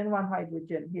and one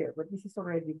hydrogen here, but this is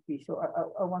already P. So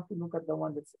I want to look at the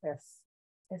one that's S.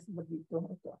 S ba dito?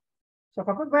 Ito. So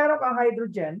kapag mayroon kang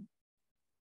hydrogen,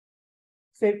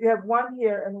 so if you have one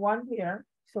here and one here,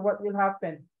 so what will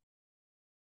happen?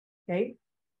 Okay.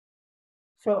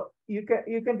 So you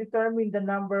can determine the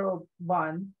number of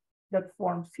bond that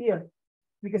forms here,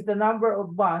 because the number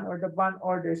of bond or the bond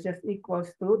order is just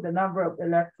equals to the number of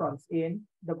electrons in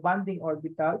the bonding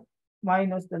orbital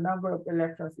minus the number of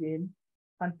electrons in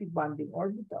anti-bonding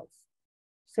orbitals.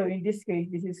 So in this case,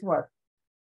 this is what?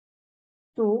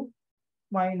 2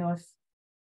 minus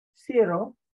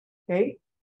 0, okay,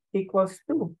 equals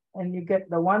 2. And you get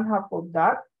the 1/2 of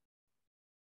that.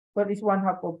 What is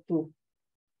 1/2 of 2?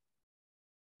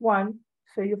 1,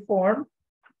 so you form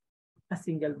a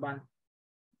single bond.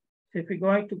 So if we're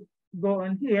going to go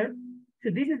on here,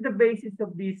 so this is the basis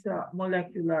of this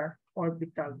molecular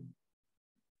orbital.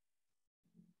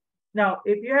 Now,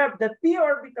 if you have the p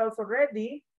orbitals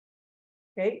already,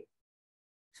 okay,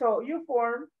 so you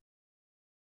form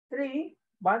 3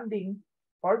 bonding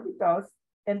orbitals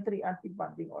and 3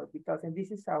 anti-bonding orbitals, and this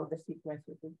is how the sequence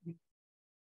will be.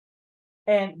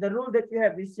 And the rule that you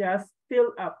have is just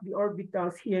fill up the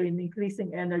orbitals here in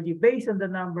increasing energy based on the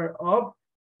number of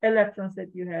electrons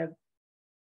that you have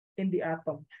in the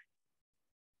atom.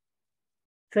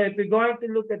 So if we're going to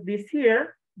look at this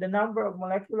here, the number of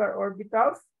molecular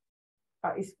orbitals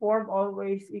is formed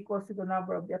always equals to the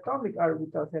number of the atomic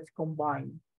orbitals that's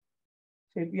combined.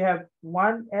 So if you have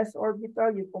one s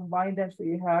orbital, you combine them, so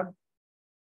you have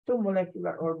 2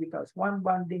 molecular orbitals, 1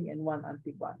 bonding and 1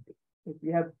 anti-bonding. If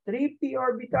you have 3 p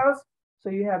orbitals,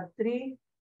 so you have 3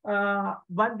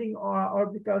 bonding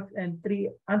orbitals and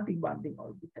 3 anti-bonding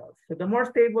orbitals. So the more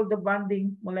stable the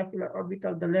bonding molecular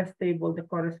orbital, the less stable the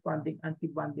corresponding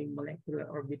anti-bonding molecular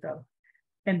orbital.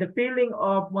 And the filling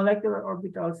of molecular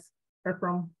orbitals are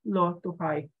from low to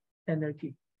high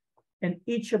energy. And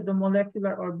each of the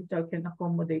molecular orbital can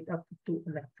accommodate up to 2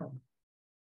 electrons.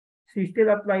 So you still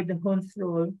apply the Hund's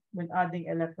rule when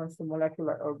adding electrons to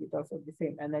molecular orbitals of the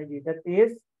same energy. That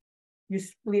is, you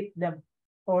split them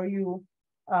or you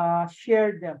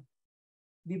share them,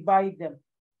 divide them.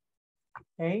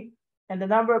 Okay, and the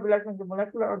number of electrons in the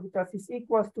molecular orbitals is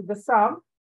equals to the sum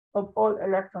of all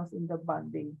electrons in the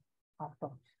bonding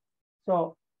atoms.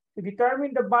 So to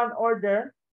determine the bond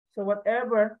order, so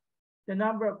whatever the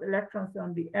number of electrons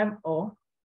on the MO,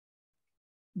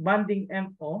 bonding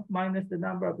MO, minus the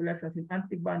number of electrons in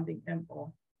anti-bonding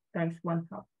MO times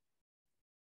 1/2.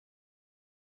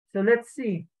 So let's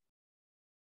see.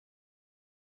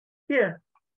 Here.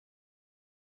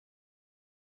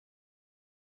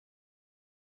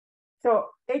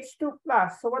 So H2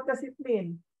 plus, so what does it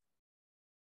mean?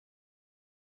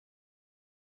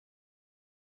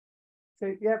 So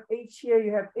if you have H here,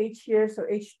 you have H here, so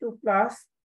H2 plus,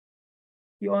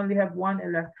 you only have 1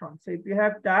 electron. So if you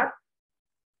have that,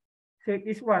 so it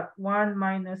is what? 1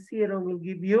 minus 0 will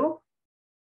give you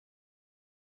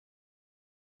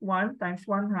 1 times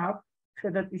 1/2.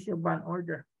 So that is your bond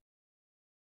order.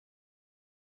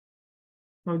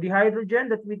 So the hydrogen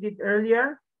that we did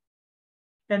earlier,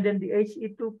 and then the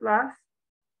He2 plus,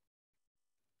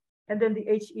 and then the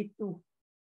He2.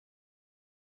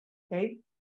 Okay,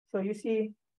 so you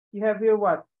see, you have here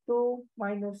what? 2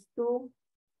 minus 2,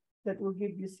 that will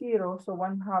give you 0. So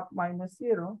 1/2 minus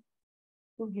 0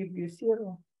 will give you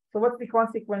 0. So what's the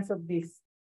consequence of this?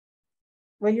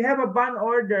 When you have a bond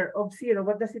order of 0,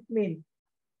 what does it mean?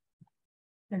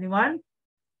 Anyone?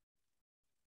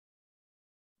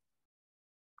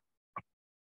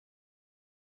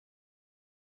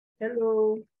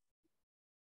 Hello.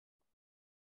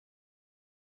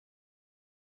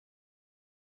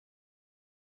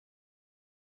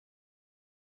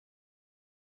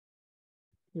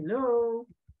 Hello.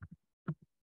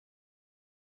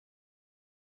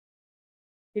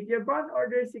 If your bond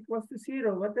order is equals to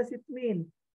 0, what does it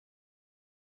mean?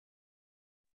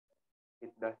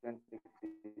 It doesn't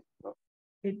exist.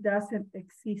 It doesn't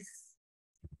exist.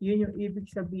 Yun yung ibig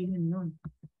sabihin nun.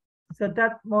 So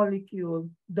that molecule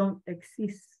don't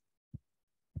exist.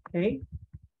 Okay?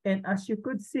 And as you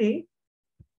could see,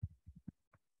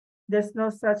 there's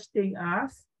no such thing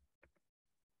as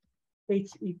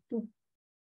He2.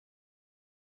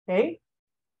 Okay?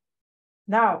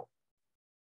 Now,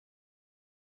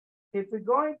 if we're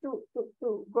going to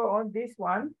go on this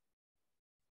one,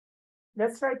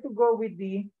 let's try to go with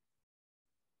the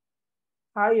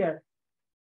higher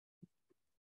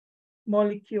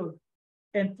molecule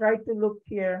and try to look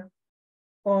here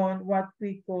on what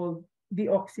we call the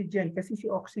oxygen. Kasi si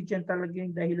oxygen talaga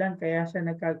yung dahilan kaya siya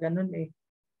nagkaganon eh.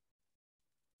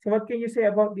 So what can you say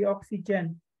about the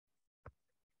oxygen?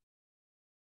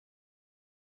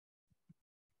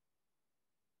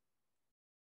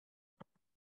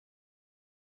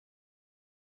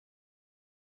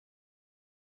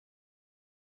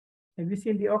 Have you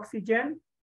seen the oxygen?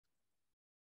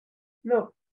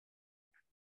 Look.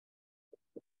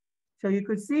 So you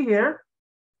could see here,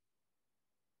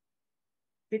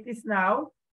 it is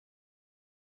now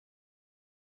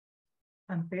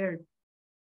unpaired.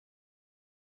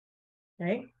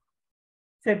 Okay.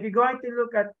 So if you're going to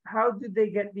look at how do they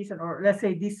get this, or let's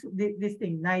say this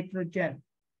thing, nitrogen.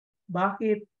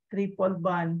 Bakit triple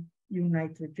bond yung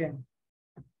nitrogen?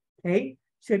 Okay.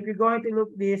 So if you're going to look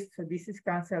this, so this is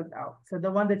canceled out. So the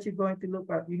one that you're going to look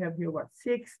at, you have here what?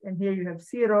 6, and here you have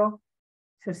 0.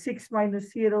 So 6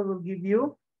 minus 0 will give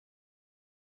you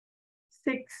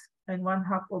 6, and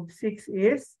 1/2 of 6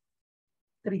 is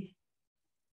 3.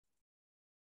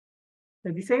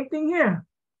 So the same thing here.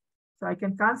 So I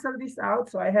can cancel this out.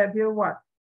 So I have here what?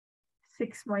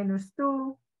 6 minus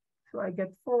 2. So I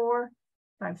get 4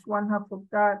 times 1/2 of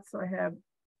that. So I have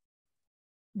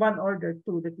bond order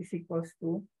 2 that is equals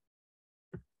to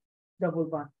double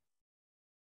bond.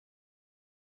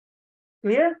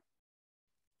 Clear?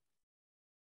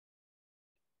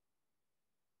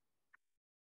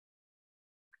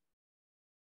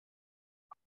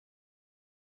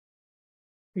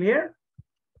 Clear?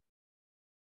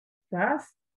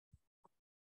 Yes?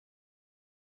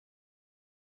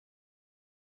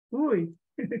 Uy.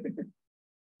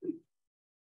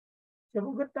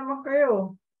 Sabugot naman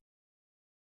kayo.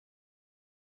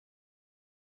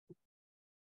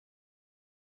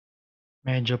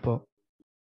 Medyo po.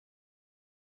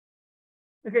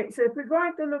 Okay, so if we're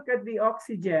going to look at the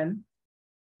oxygen,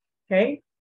 okay,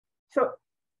 so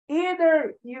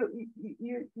either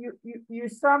you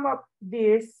sum up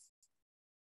this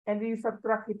and you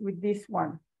subtract it with this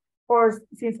one, or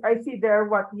since I see they're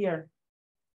what here,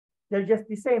 they're just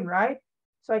the same, right?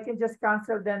 So I can just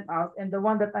cancel them out, and the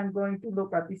one that I'm going to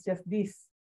look at is just this,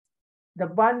 the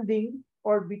bonding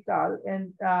orbital,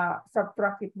 and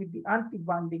subtract it with the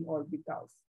anti-bonding orbitals.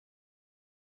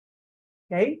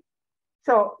 Okay,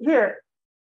 so here,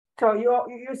 So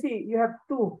you see, you have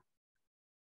 2.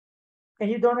 And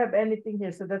you don't have anything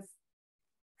here, so that's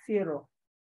 0.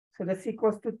 So that's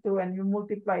equals to 2, and you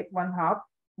multiply it 1/2.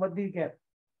 What do you get?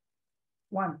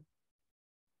 1.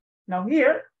 Now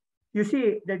here, you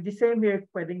see that the same here,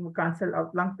 pwedeng cancel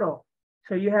out lang to.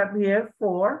 So you have here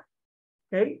 4,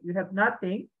 okay? You have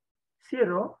nothing,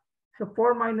 0. So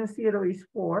 4 minus 0 is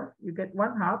 4. You get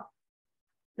 1/2.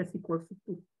 That's equals to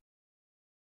 2.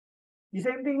 The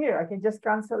same thing here. I can just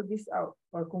cancel this out.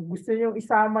 Or kung gusto nyo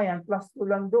isama yan, plus 2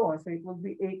 lang doon. So it will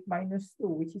be 8 minus 2,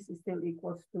 which is still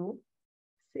equals to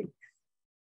 6.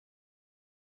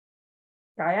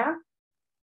 Kaya?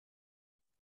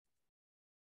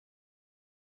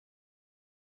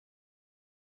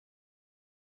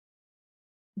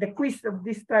 The quiz of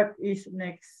this type is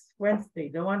next Wednesday.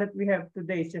 The one that we have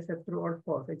today is just a true or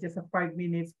false. It's just a 5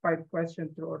 minutes, 5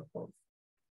 question, true or false.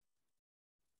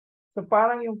 So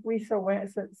parang yung quiz sa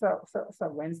Wednesday,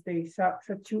 sa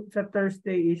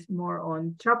Thursday is more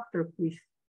on chapter quiz.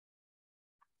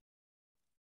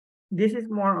 This is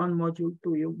more on module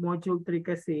 2. Yung module 3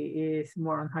 kasi is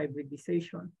more on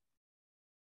hybridization.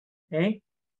 Okay?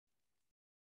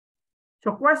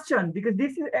 So question, because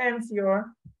this ends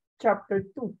your chapter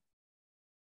 2.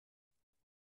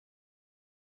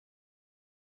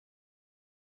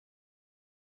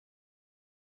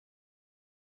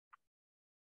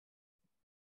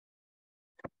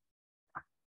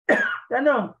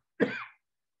 Tanong.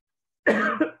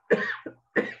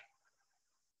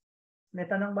 May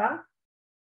tanong ba?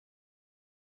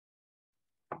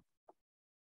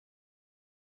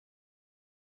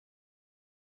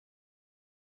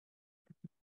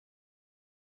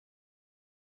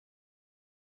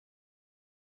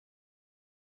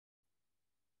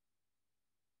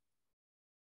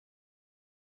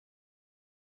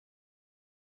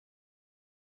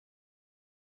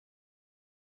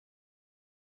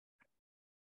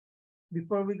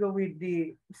 Before we go with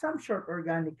some short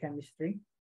organic chemistry.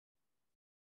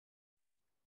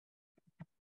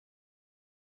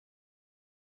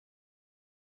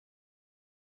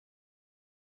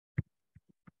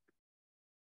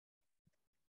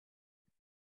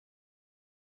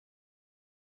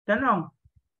 Tanong.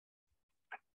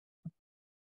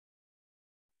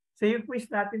 So yung quiz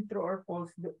natin true or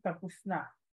false, tapos na.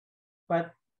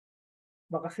 But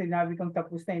baka sinabi kong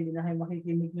tapos na, hindi na kayo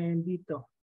makikinig ngayon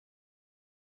dito.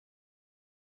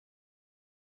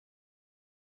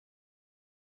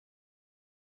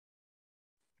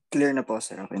 Clear na po,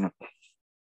 sir. Okay na po.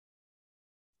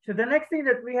 So the next thing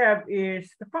that we have is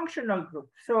the functional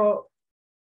group. So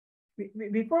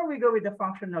before we go with the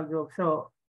functional group,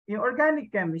 so in organic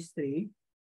chemistry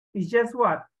is just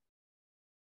what?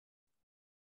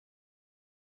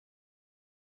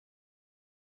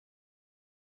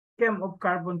 Chem of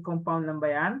carbon compound lang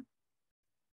ba yan?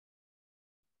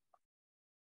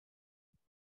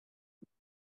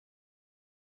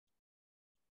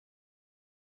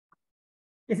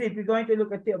 Because if we're going to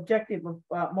look at the objective of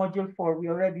module 4,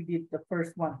 we already did the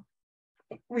first one,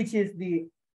 which is the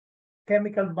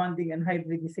chemical bonding and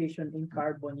hybridization in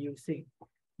carbon using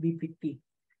BPT.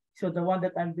 So the one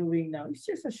that I'm doing now is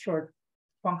just a short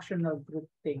functional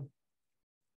group thing,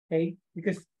 okay?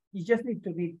 Because you just need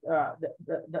to read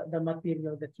the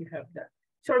material that you have there.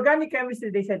 So organic chemistry,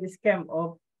 they said, is chem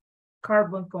of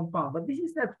carbon compound, but this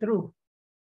is not true.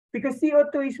 Because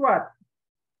CO2 is what?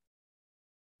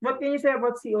 What can you say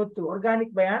about CO2? Organic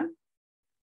ba yan?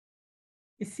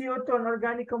 Is CO2 an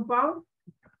organic compound?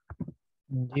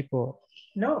 Hindi po.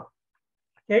 No.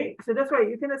 Okay, so that's why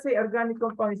you cannot say organic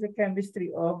compound is a chemistry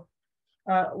of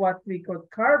what we call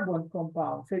carbon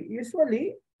compound. So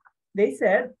usually, they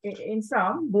said, in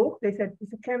some book, they said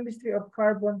it's a chemistry of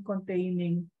carbon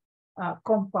containing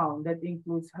compound that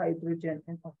includes hydrogen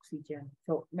and oxygen.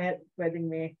 So pwedeng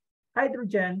may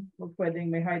hydrogen o pwedeng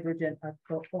may hydrogen at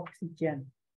oxygen.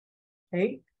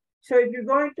 Okay, so if you're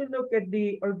going to look at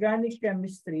the organic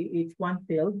chemistry, it's one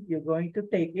field, you're going to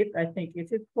take it. I think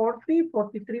it's at 40,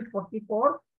 43,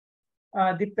 44,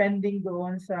 depending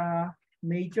doon sa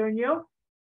major nyo.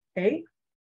 Okay,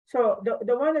 so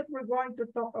the one that we're going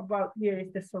to talk about here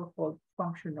is the so-called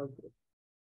functional group.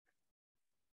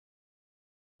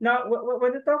 Now,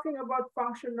 when we're talking about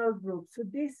functional groups, so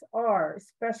these are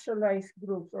specialized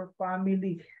groups or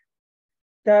families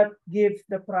that gives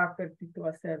the property to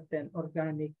a certain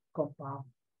organic compound.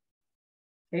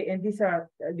 Okay, and these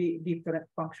are the different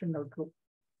functional groups.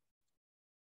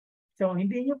 So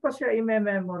hindi nyo pa siya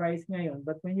i-memorize ngayon,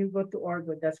 but when you go to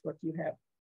orgo, that's what you have.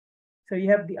 So you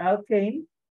have the alkane,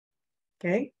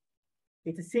 okay?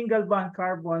 It's a single bond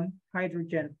carbon,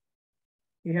 hydrogen.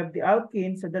 You have the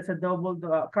alkene, so that's a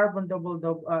carbon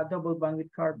double bond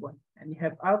with carbon. And you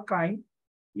have alkyne,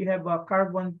 you have a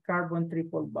carbon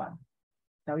triple bond.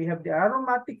 Now you have the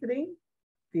aromatic ring.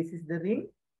 This is the ring.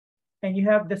 And you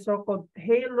have the so-called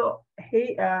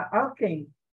alkane,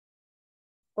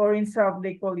 or in South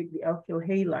they call it the alkyl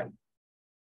halide.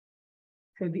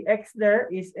 So the X there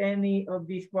is any of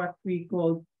these what we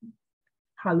call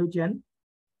halogen.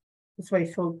 That's why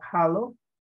it's called halo.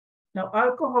 Now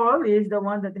alcohol is the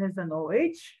one that has an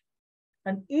OH.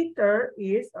 An ether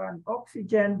is an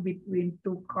oxygen between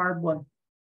two carbon.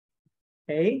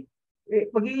 Okay.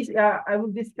 I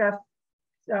will discuss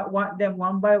them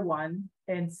one by one,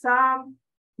 and some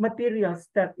materials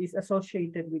that is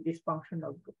associated with this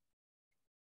functional group.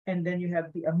 And then you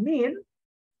have the amine.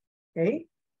 Okay.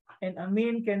 And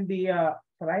amine can be a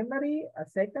primary, a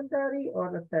secondary,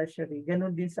 or a tertiary.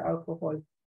 Ganun din sa alcohol.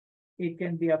 It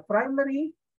can be a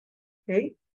primary,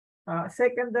 okay,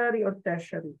 secondary, or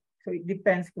tertiary. So it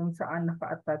depends kung saan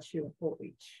naka-attach yung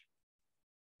OH.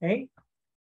 Okay.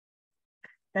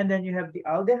 And then you have the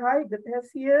aldehyde that has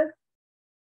here,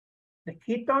 the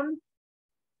ketone,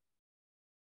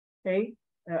 okay,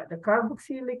 the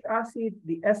carboxylic acid,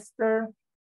 the ester,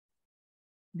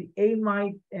 the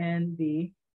amide, and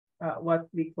the what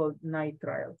we call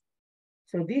nitrile.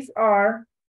 So these are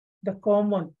the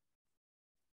common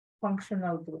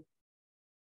functional group.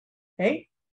 Okay,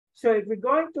 so if we're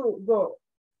going to go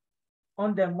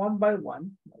on them one by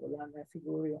one, wala na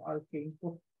siguro yung alkane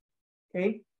ko.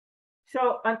 Okay,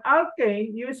 so an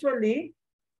alkane usually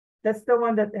that's the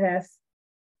one that has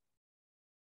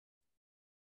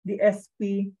the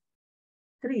sp3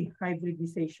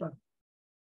 hybridization.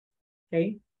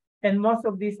 Okay. And most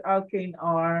of these alkane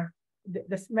are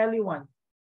the smelly one.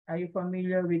 Are you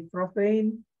familiar with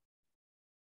propane,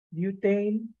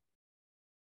 butane?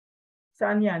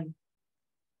 Saan yan?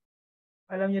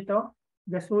 Alam niyo to?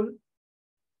 Gasol?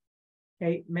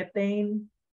 Okay,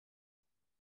 methane.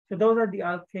 So those are the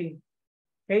alkane.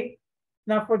 Okay.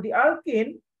 Now for the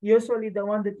alkene, usually the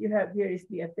one that you have here is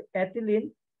the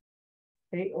ethylene,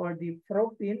 okay, or the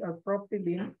propene or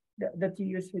propylene that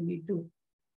you usually do.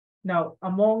 Now,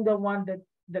 among the one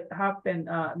that happen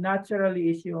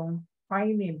naturally is yung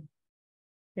pinene,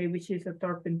 okay, which is a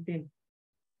turpentine.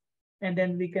 And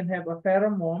then we can have a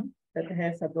pheromone that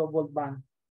has a double bond.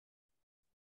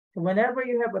 So whenever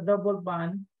you have a double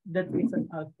bond, that is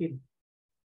an alkene.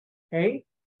 Okay?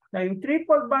 Now, yung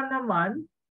triple bond naman,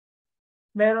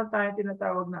 meron tayong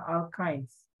tinatawag na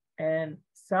alkynes. And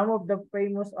some of the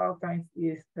famous alkynes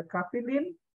is the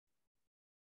capylene,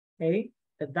 okay,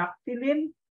 the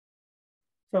dactylene.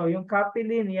 So yung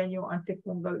capylene, yan yung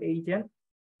antifungal agent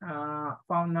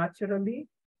found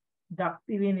naturally.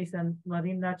 Dactylene is a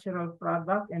marine natural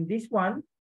product. And this one,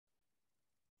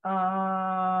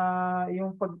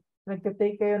 yung pag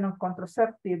nagtitake kayo ng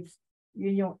contraceptives,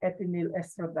 yun yung ethinyl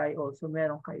estradiol. So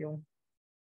meron kayong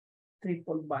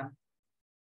triple bond.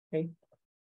 Okay?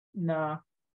 Na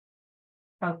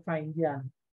alkyne yan.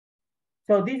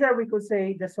 So these are, we could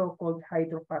say, the so-called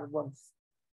hydrocarbons.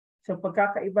 So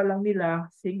pagkakaiba lang nila,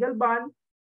 single bond,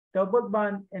 double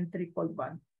bond, and triple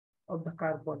bond of the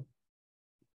carbon.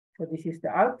 So this is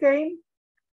the alkane,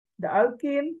 the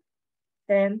alkene,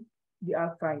 and the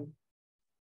alkyne.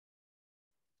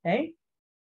 Okay?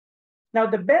 Now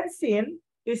the benzene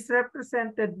is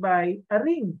represented by a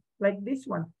ring like this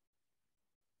one.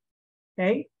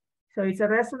 Okay? So it's a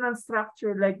resonance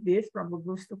structure like this from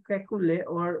Augusto Kekule,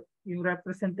 or yung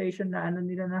representation na ano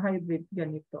nila na hybrid,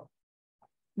 ganito.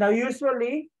 Now,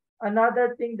 usually,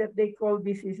 another thing that they call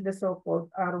this is the so-called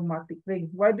aromatic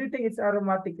ring. Why do you think it's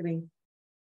aromatic ring?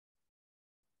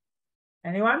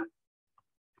 Anyone?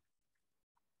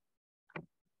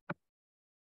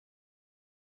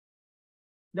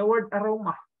 The word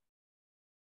aroma.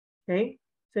 Okay?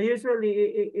 So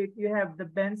usually, if you have the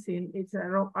benzene, it's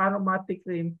an aromatic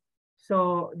ring.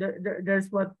 So there's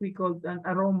what we call an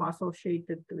aroma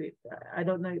associated to it. I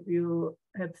don't know if you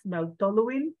have smelled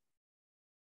toluene.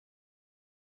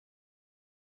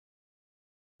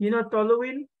 You know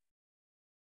toluene?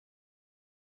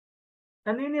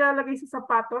 Ano yung nilalagay sa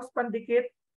sapatos, pandikit?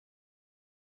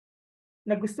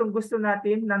 Na gustong-gusto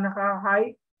natin, na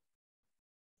naka-high?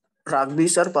 Rugby,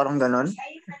 sir, parang ganon.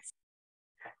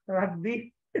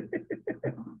 Rugby.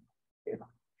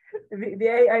 The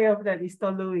AI of that is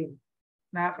toluene.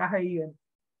 Nakaka-high yun.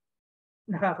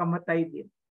 Nakakamatay din.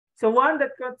 So one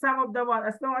that some of the one,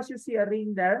 as long as you see a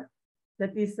ring there,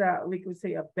 that is, we could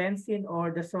say a benzene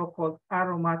or the so-called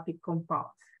aromatic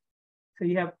compounds. So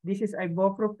you have, this is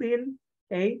ibuprofen,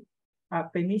 okay,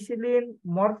 penicillin,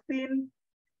 morphine,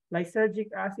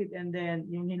 lysergic acid, and then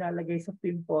yung nilalagay sa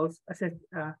pimples,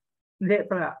 hindi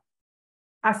pala,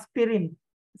 aspirin.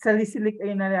 Salicylic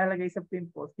ay nilalagay sa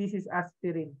pimples. This is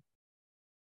aspirin.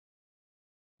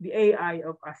 The AI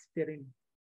of aspirin.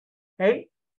 Okay?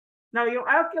 Now, yung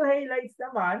alkyl halides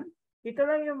naman, ito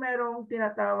lang yung merong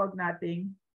tinatawag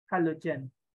nating halogen.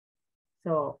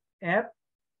 So, F,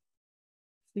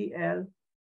 Cl,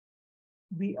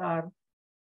 Br,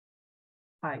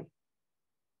 I.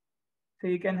 So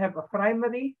you can have a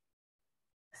primary,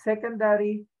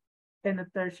 secondary, and a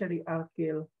tertiary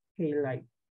alkyl halide.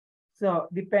 So,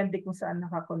 depende kung saan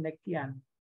nakakonect yan.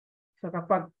 So,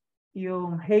 kapag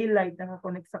yung halide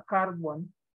nakakonect sa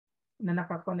carbon, na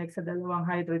nakakonect sa dalawang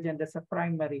hydrogen, that's a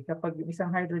primary. Kapag yung isang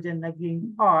hydrogen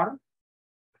naging R,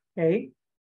 okay,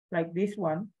 like this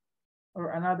one,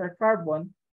 or another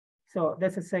carbon, so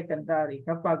that's a secondary.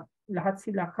 Kapag lahat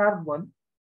sila carbon,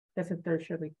 that's a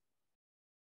tertiary.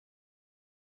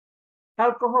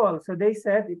 Alcohol. So they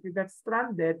said if you get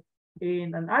stranded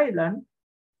in an island,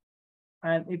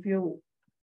 and if you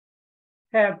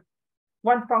have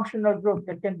one functional group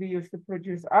that can be used to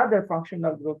produce other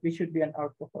functional group, it should be an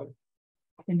alcohol.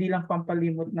 Hindi lang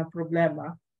pampalimot ng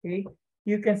problema. Okay,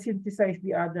 you can synthesize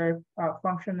the other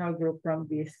functional group from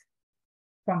this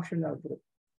functional group.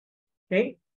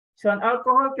 Okay, so an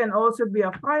alcohol can also be a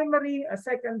primary, a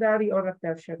secondary, or a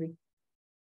tertiary.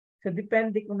 So,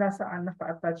 depende kung nasaan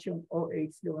naka-attach yung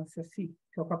OH doon sa C.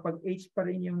 So, kapag H pa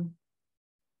rin yung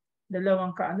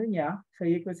dalawang kaano niya, so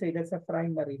you could say that's a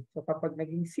primary. So, kapag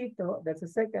naging C2, that's a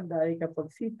secondary.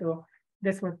 Kapag C2,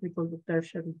 that's what we call the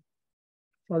tertiary.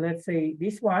 So, let's say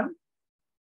this one.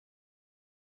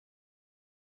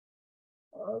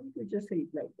 We could just say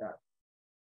it like that.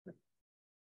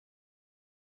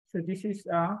 So, this is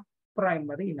a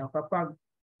primary. Now, kapag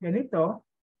ganito,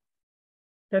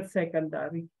 that's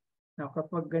secondary. Now,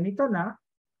 kapag ganito na,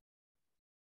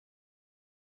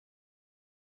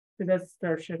 so that's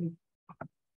tertiary.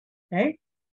 Okay?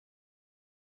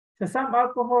 So some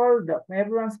alcohol,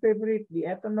 everyone's favorite, the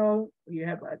ethanol, you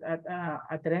have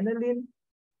adrenaline,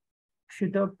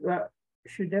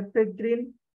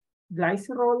 pseudoephedrine,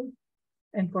 glycerol,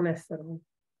 and cholesterol.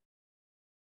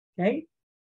 Okay?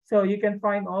 So you can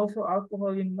find also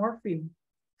alcohol in morphine.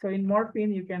 So in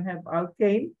morphine, you can have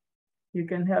alkane, you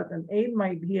can have an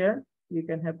amide here, you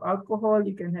can have alcohol,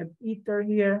 you can have ether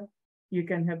here, you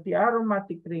can have the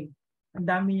aromatic ring. Ang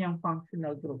dami niyang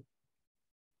functional group.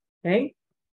 Okay?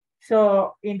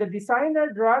 So in the designer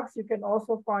drugs, you can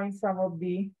also find some of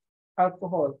the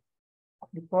alcohol.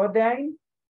 The codeine,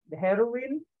 the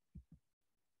heroin,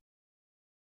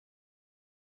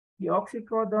 the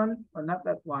oxycodone, or not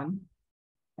that one,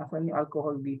 nasan yung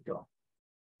alcohol dito.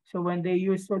 So when they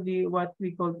usually what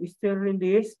we call ester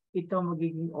release, ito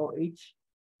magiging OH,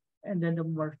 and then the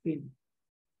morphine.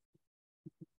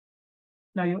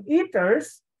 Now yung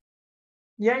ethers,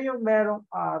 yan yung merong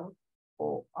R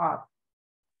o R.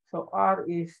 So R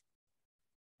is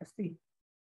a C.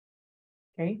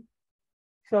 Okay.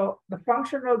 So the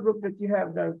functional group that you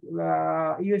have,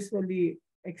 usually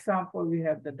example, we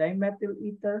have the dimethyl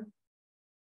ether,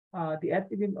 the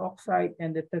ethylene oxide,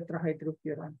 and the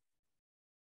tetrahydrofuran.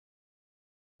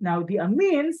 Now the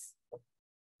amines,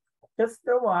 that's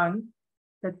the one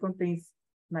that contains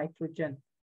nitrogen.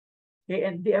 Okay,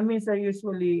 and the amines are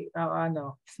usually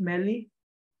smelly.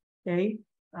 Okay,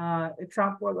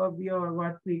 example of your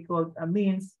what we call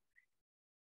amines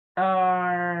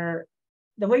are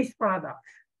the waste products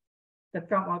that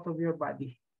come out of your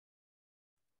body.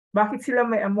 Bakit sila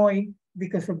may amoy?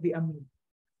 Because of the amine.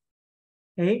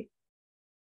 Okay,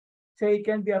 so it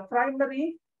can be a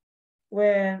primary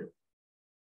when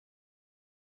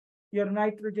your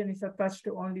nitrogen is attached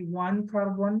to only one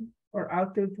carbon or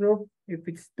alkyl group. If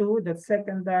it's 2, that's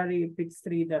secondary. If it's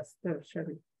 3, that's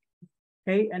tertiary.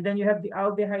 Okay, and then you have the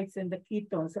aldehydes and the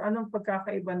ketones. So anong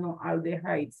pagkakaiba ng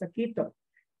aldehydes sa ketone?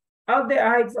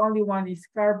 Aldehydes, only one is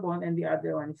carbon and the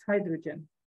other one is hydrogen.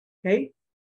 Okay,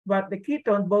 but the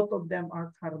ketone, both of them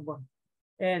are carbon.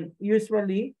 And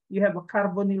usually you have a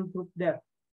carbonyl group there.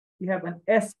 You have an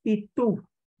sp2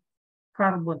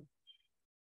 carbon.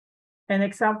 An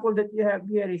example that you have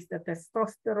here is the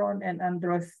testosterone and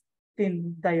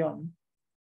androstenedione.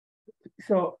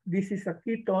 So this is a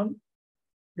ketone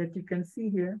that you can see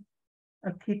here,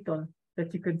 a ketone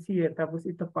that you can see here, tapos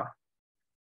ito pa.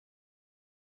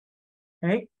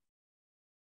 Okay?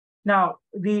 Now,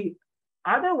 the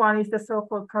other one is the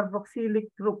so-called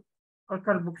carboxylic group or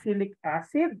carboxylic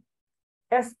acid,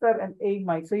 ester, and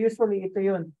amide. So usually ito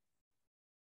yun.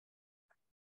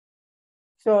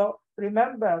 So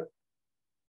remember,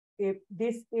 if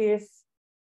this is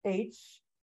H,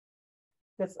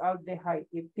 that's aldehyde.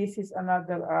 If this is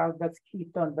another that's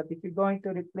ketone. But if you're going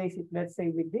to replace it, let's say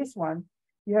with this one,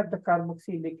 you have the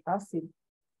carboxylic acid.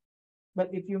 But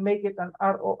if you make it an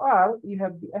ROR, you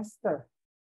have the ester.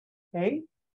 Okay?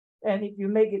 And if you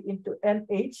make it into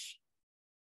NH,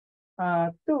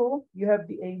 2, you have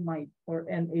the amide or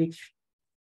NH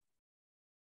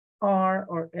R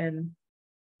or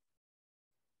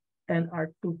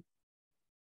NR2.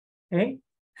 Okay?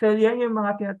 So yan yung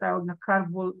mga tinatawag na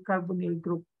carbonyl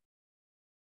group.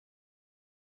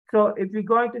 So if you're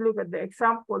going to look at the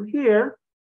example here,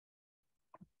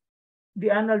 the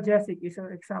analgesic is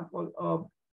an example of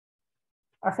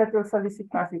acetylsalicylic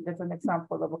acid. That's an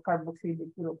example of a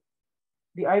carboxylic group.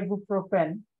 The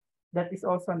ibuprofen, that is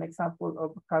also an example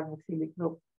of a carboxylic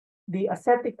group. The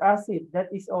acetic acid,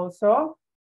 that is also,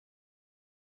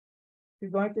 if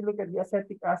you're going to look at the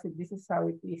acetic acid, this is how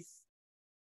it is.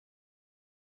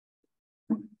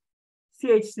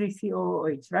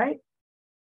 CH3COOH, right?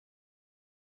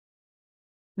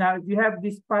 Now, if you have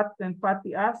these fat and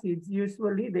fatty acids,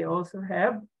 usually they also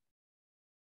have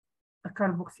a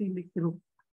carboxylic group,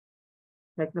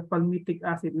 like the palmitic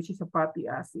acid, which is a fatty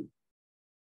acid.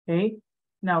 Okay.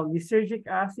 Now, lysergic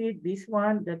acid, this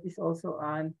one, that is also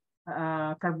an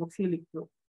carboxylic group.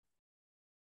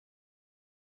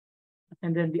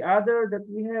 And then the other that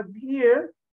we have here,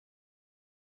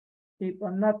 if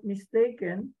I'm not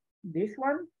mistaken, this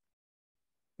one,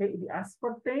 okay, the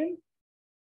aspartame.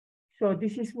 So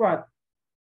this is what?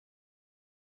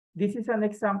 This is an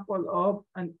example of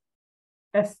an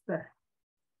ester.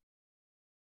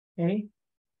 Okay.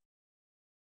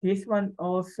 This one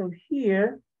also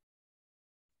here,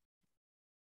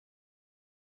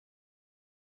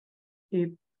 if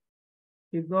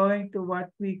you're going to what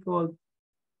we call,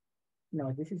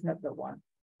 no, this is not the one.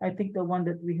 I think the one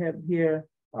that we have here,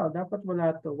 oh, dapat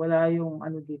wala to. Wala yung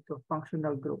ano dito,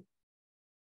 functional group.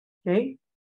 Okay.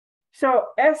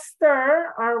 So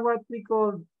ester are what we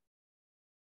call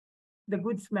the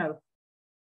good smell.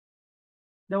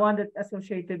 The one that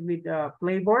associated with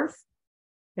flavors.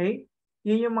 Okay.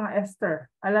 Yun yung mga ester.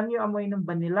 Alam niyo amoy ng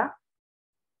vanilla?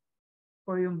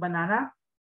 Or yung banana?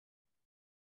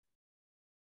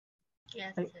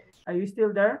 Yes, sir. Are you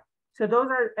still there? So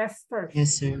those are esters.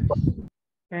 Yes, sir.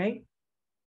 Okay.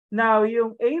 Now,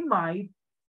 yung amide,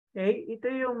 okay, ito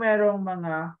yung merong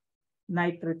mga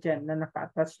nitrogen na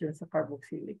naka-attach dun sa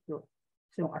carboxylic group.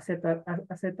 So, yung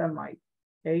acetamide.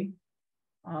 Okay.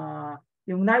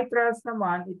 Yung nitrous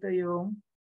naman, ito yung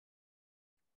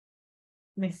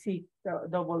mesite,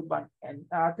 double bond N,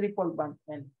 triple bond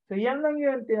N. So, yan lang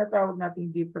yung tinatawag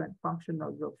nating different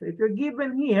functional groups. So, if you're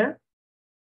given here,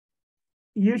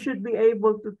 you should be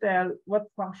able to tell what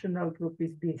functional group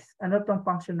is this. Ano tong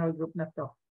functional group na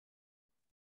to?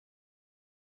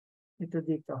 Ito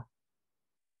dito.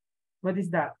 What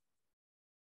is that?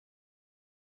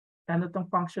 Ano tong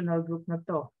functional group na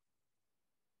to?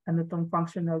 Ano tong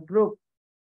functional group?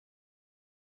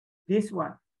 This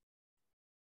one.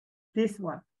 This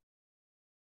one.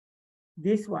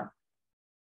 This one.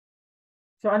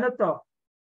 So ano to?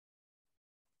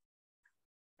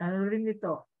 Ano rin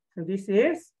ito? So this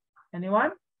is,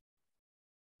 anyone?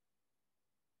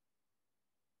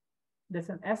 That's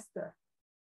an ester.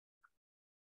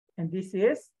 And this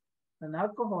is an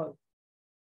alcohol.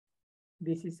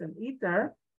 This is an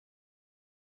ether.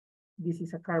 This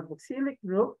is a carboxylic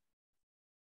group.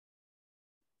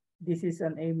 This is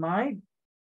an amide.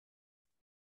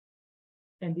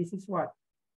 And this is what?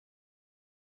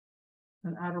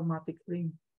 An aromatic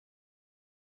ring.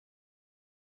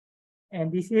 And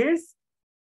this is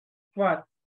what?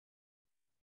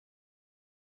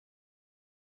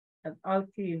 An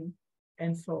alkene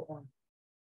and so on.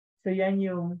 So yan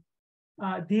yung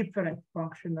different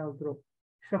functional group.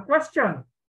 So question.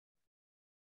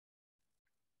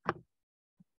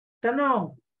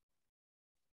 Tanong.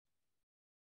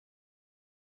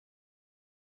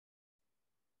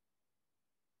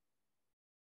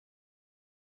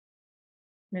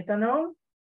 May tanong?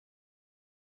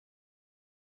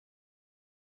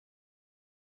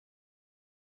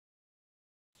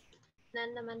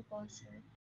 None naman po, sir.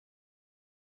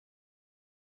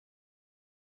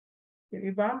 Yung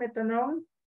iba, may tanong?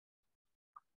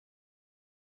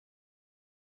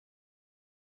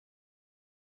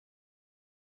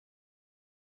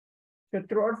 So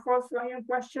true or false lang yung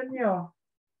question nyo.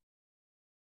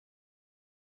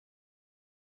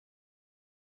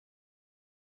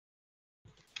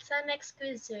 Sa next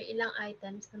quiz, sir, ilang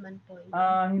items naman po yun?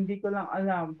 Hindi ko lang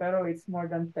alam, pero it's more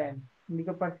than 10. Hindi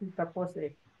ko pa tapos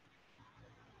eh.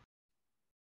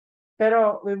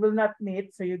 Pero we will not meet,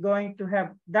 so you're going to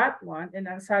have that one, an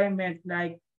assignment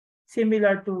like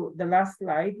similar to the last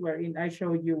slide wherein I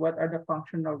showed you what are the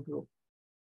functional group.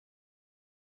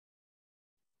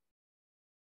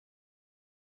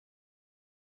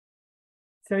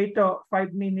 So ito,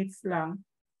 5 minutes lang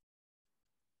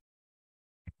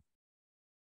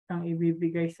ang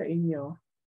ibibigay sa inyo.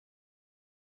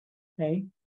 Okay?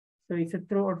 So it's a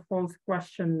true or false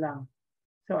question lang.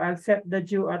 So I'll set the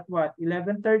due at what?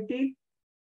 11:30?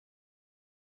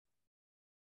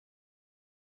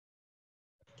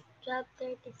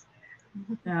 12:30, sir.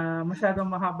 Masyadong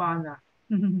mahaba na.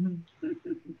 12,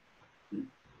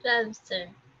 sir.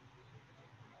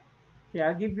 Yeah,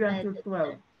 I'll give you until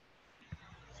 12.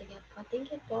 Sige po.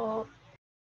 Thank you po.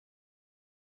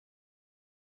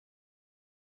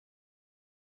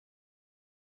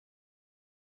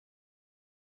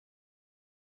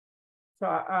 So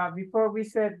before we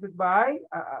said goodbye,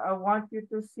 I want you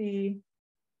to see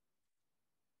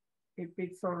if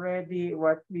it's already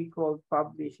what we call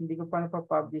published. Hindi ko pa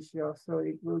na-publish yun. So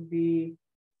it will be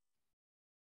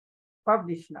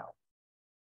published now.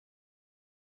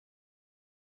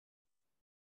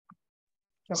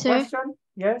 So Sir? question?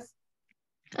 Yes?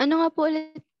 Ano nga po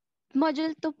ulit?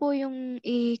 Module 2 po yung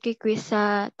i-quiz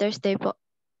sa Thursday po.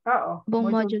 Oo. Buong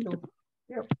module module 2 2. po.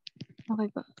 Yep. Okay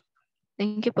po.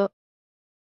 Thank you po.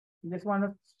 Just want to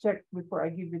check before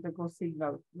I give you the go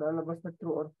signal. Lalabas na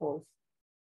true or false.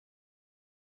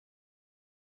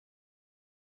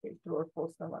 Okay, true or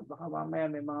false naman. Baka mamaya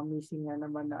may mga missing nga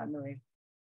naman na ano eh.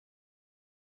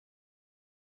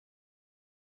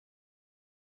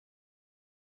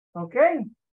 Okay,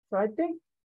 so I think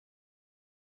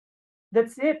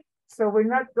that's it. So we're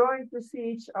not going to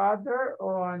see each other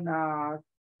on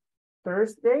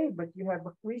Thursday, but you have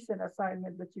a quiz and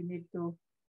assignment that you need to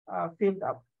fill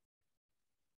up.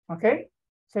 Okay,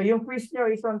 so yung quiz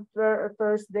nyo is on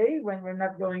Thursday when we're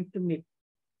not going to meet.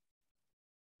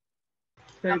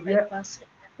 So Okay po, sir.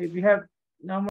 if you have no more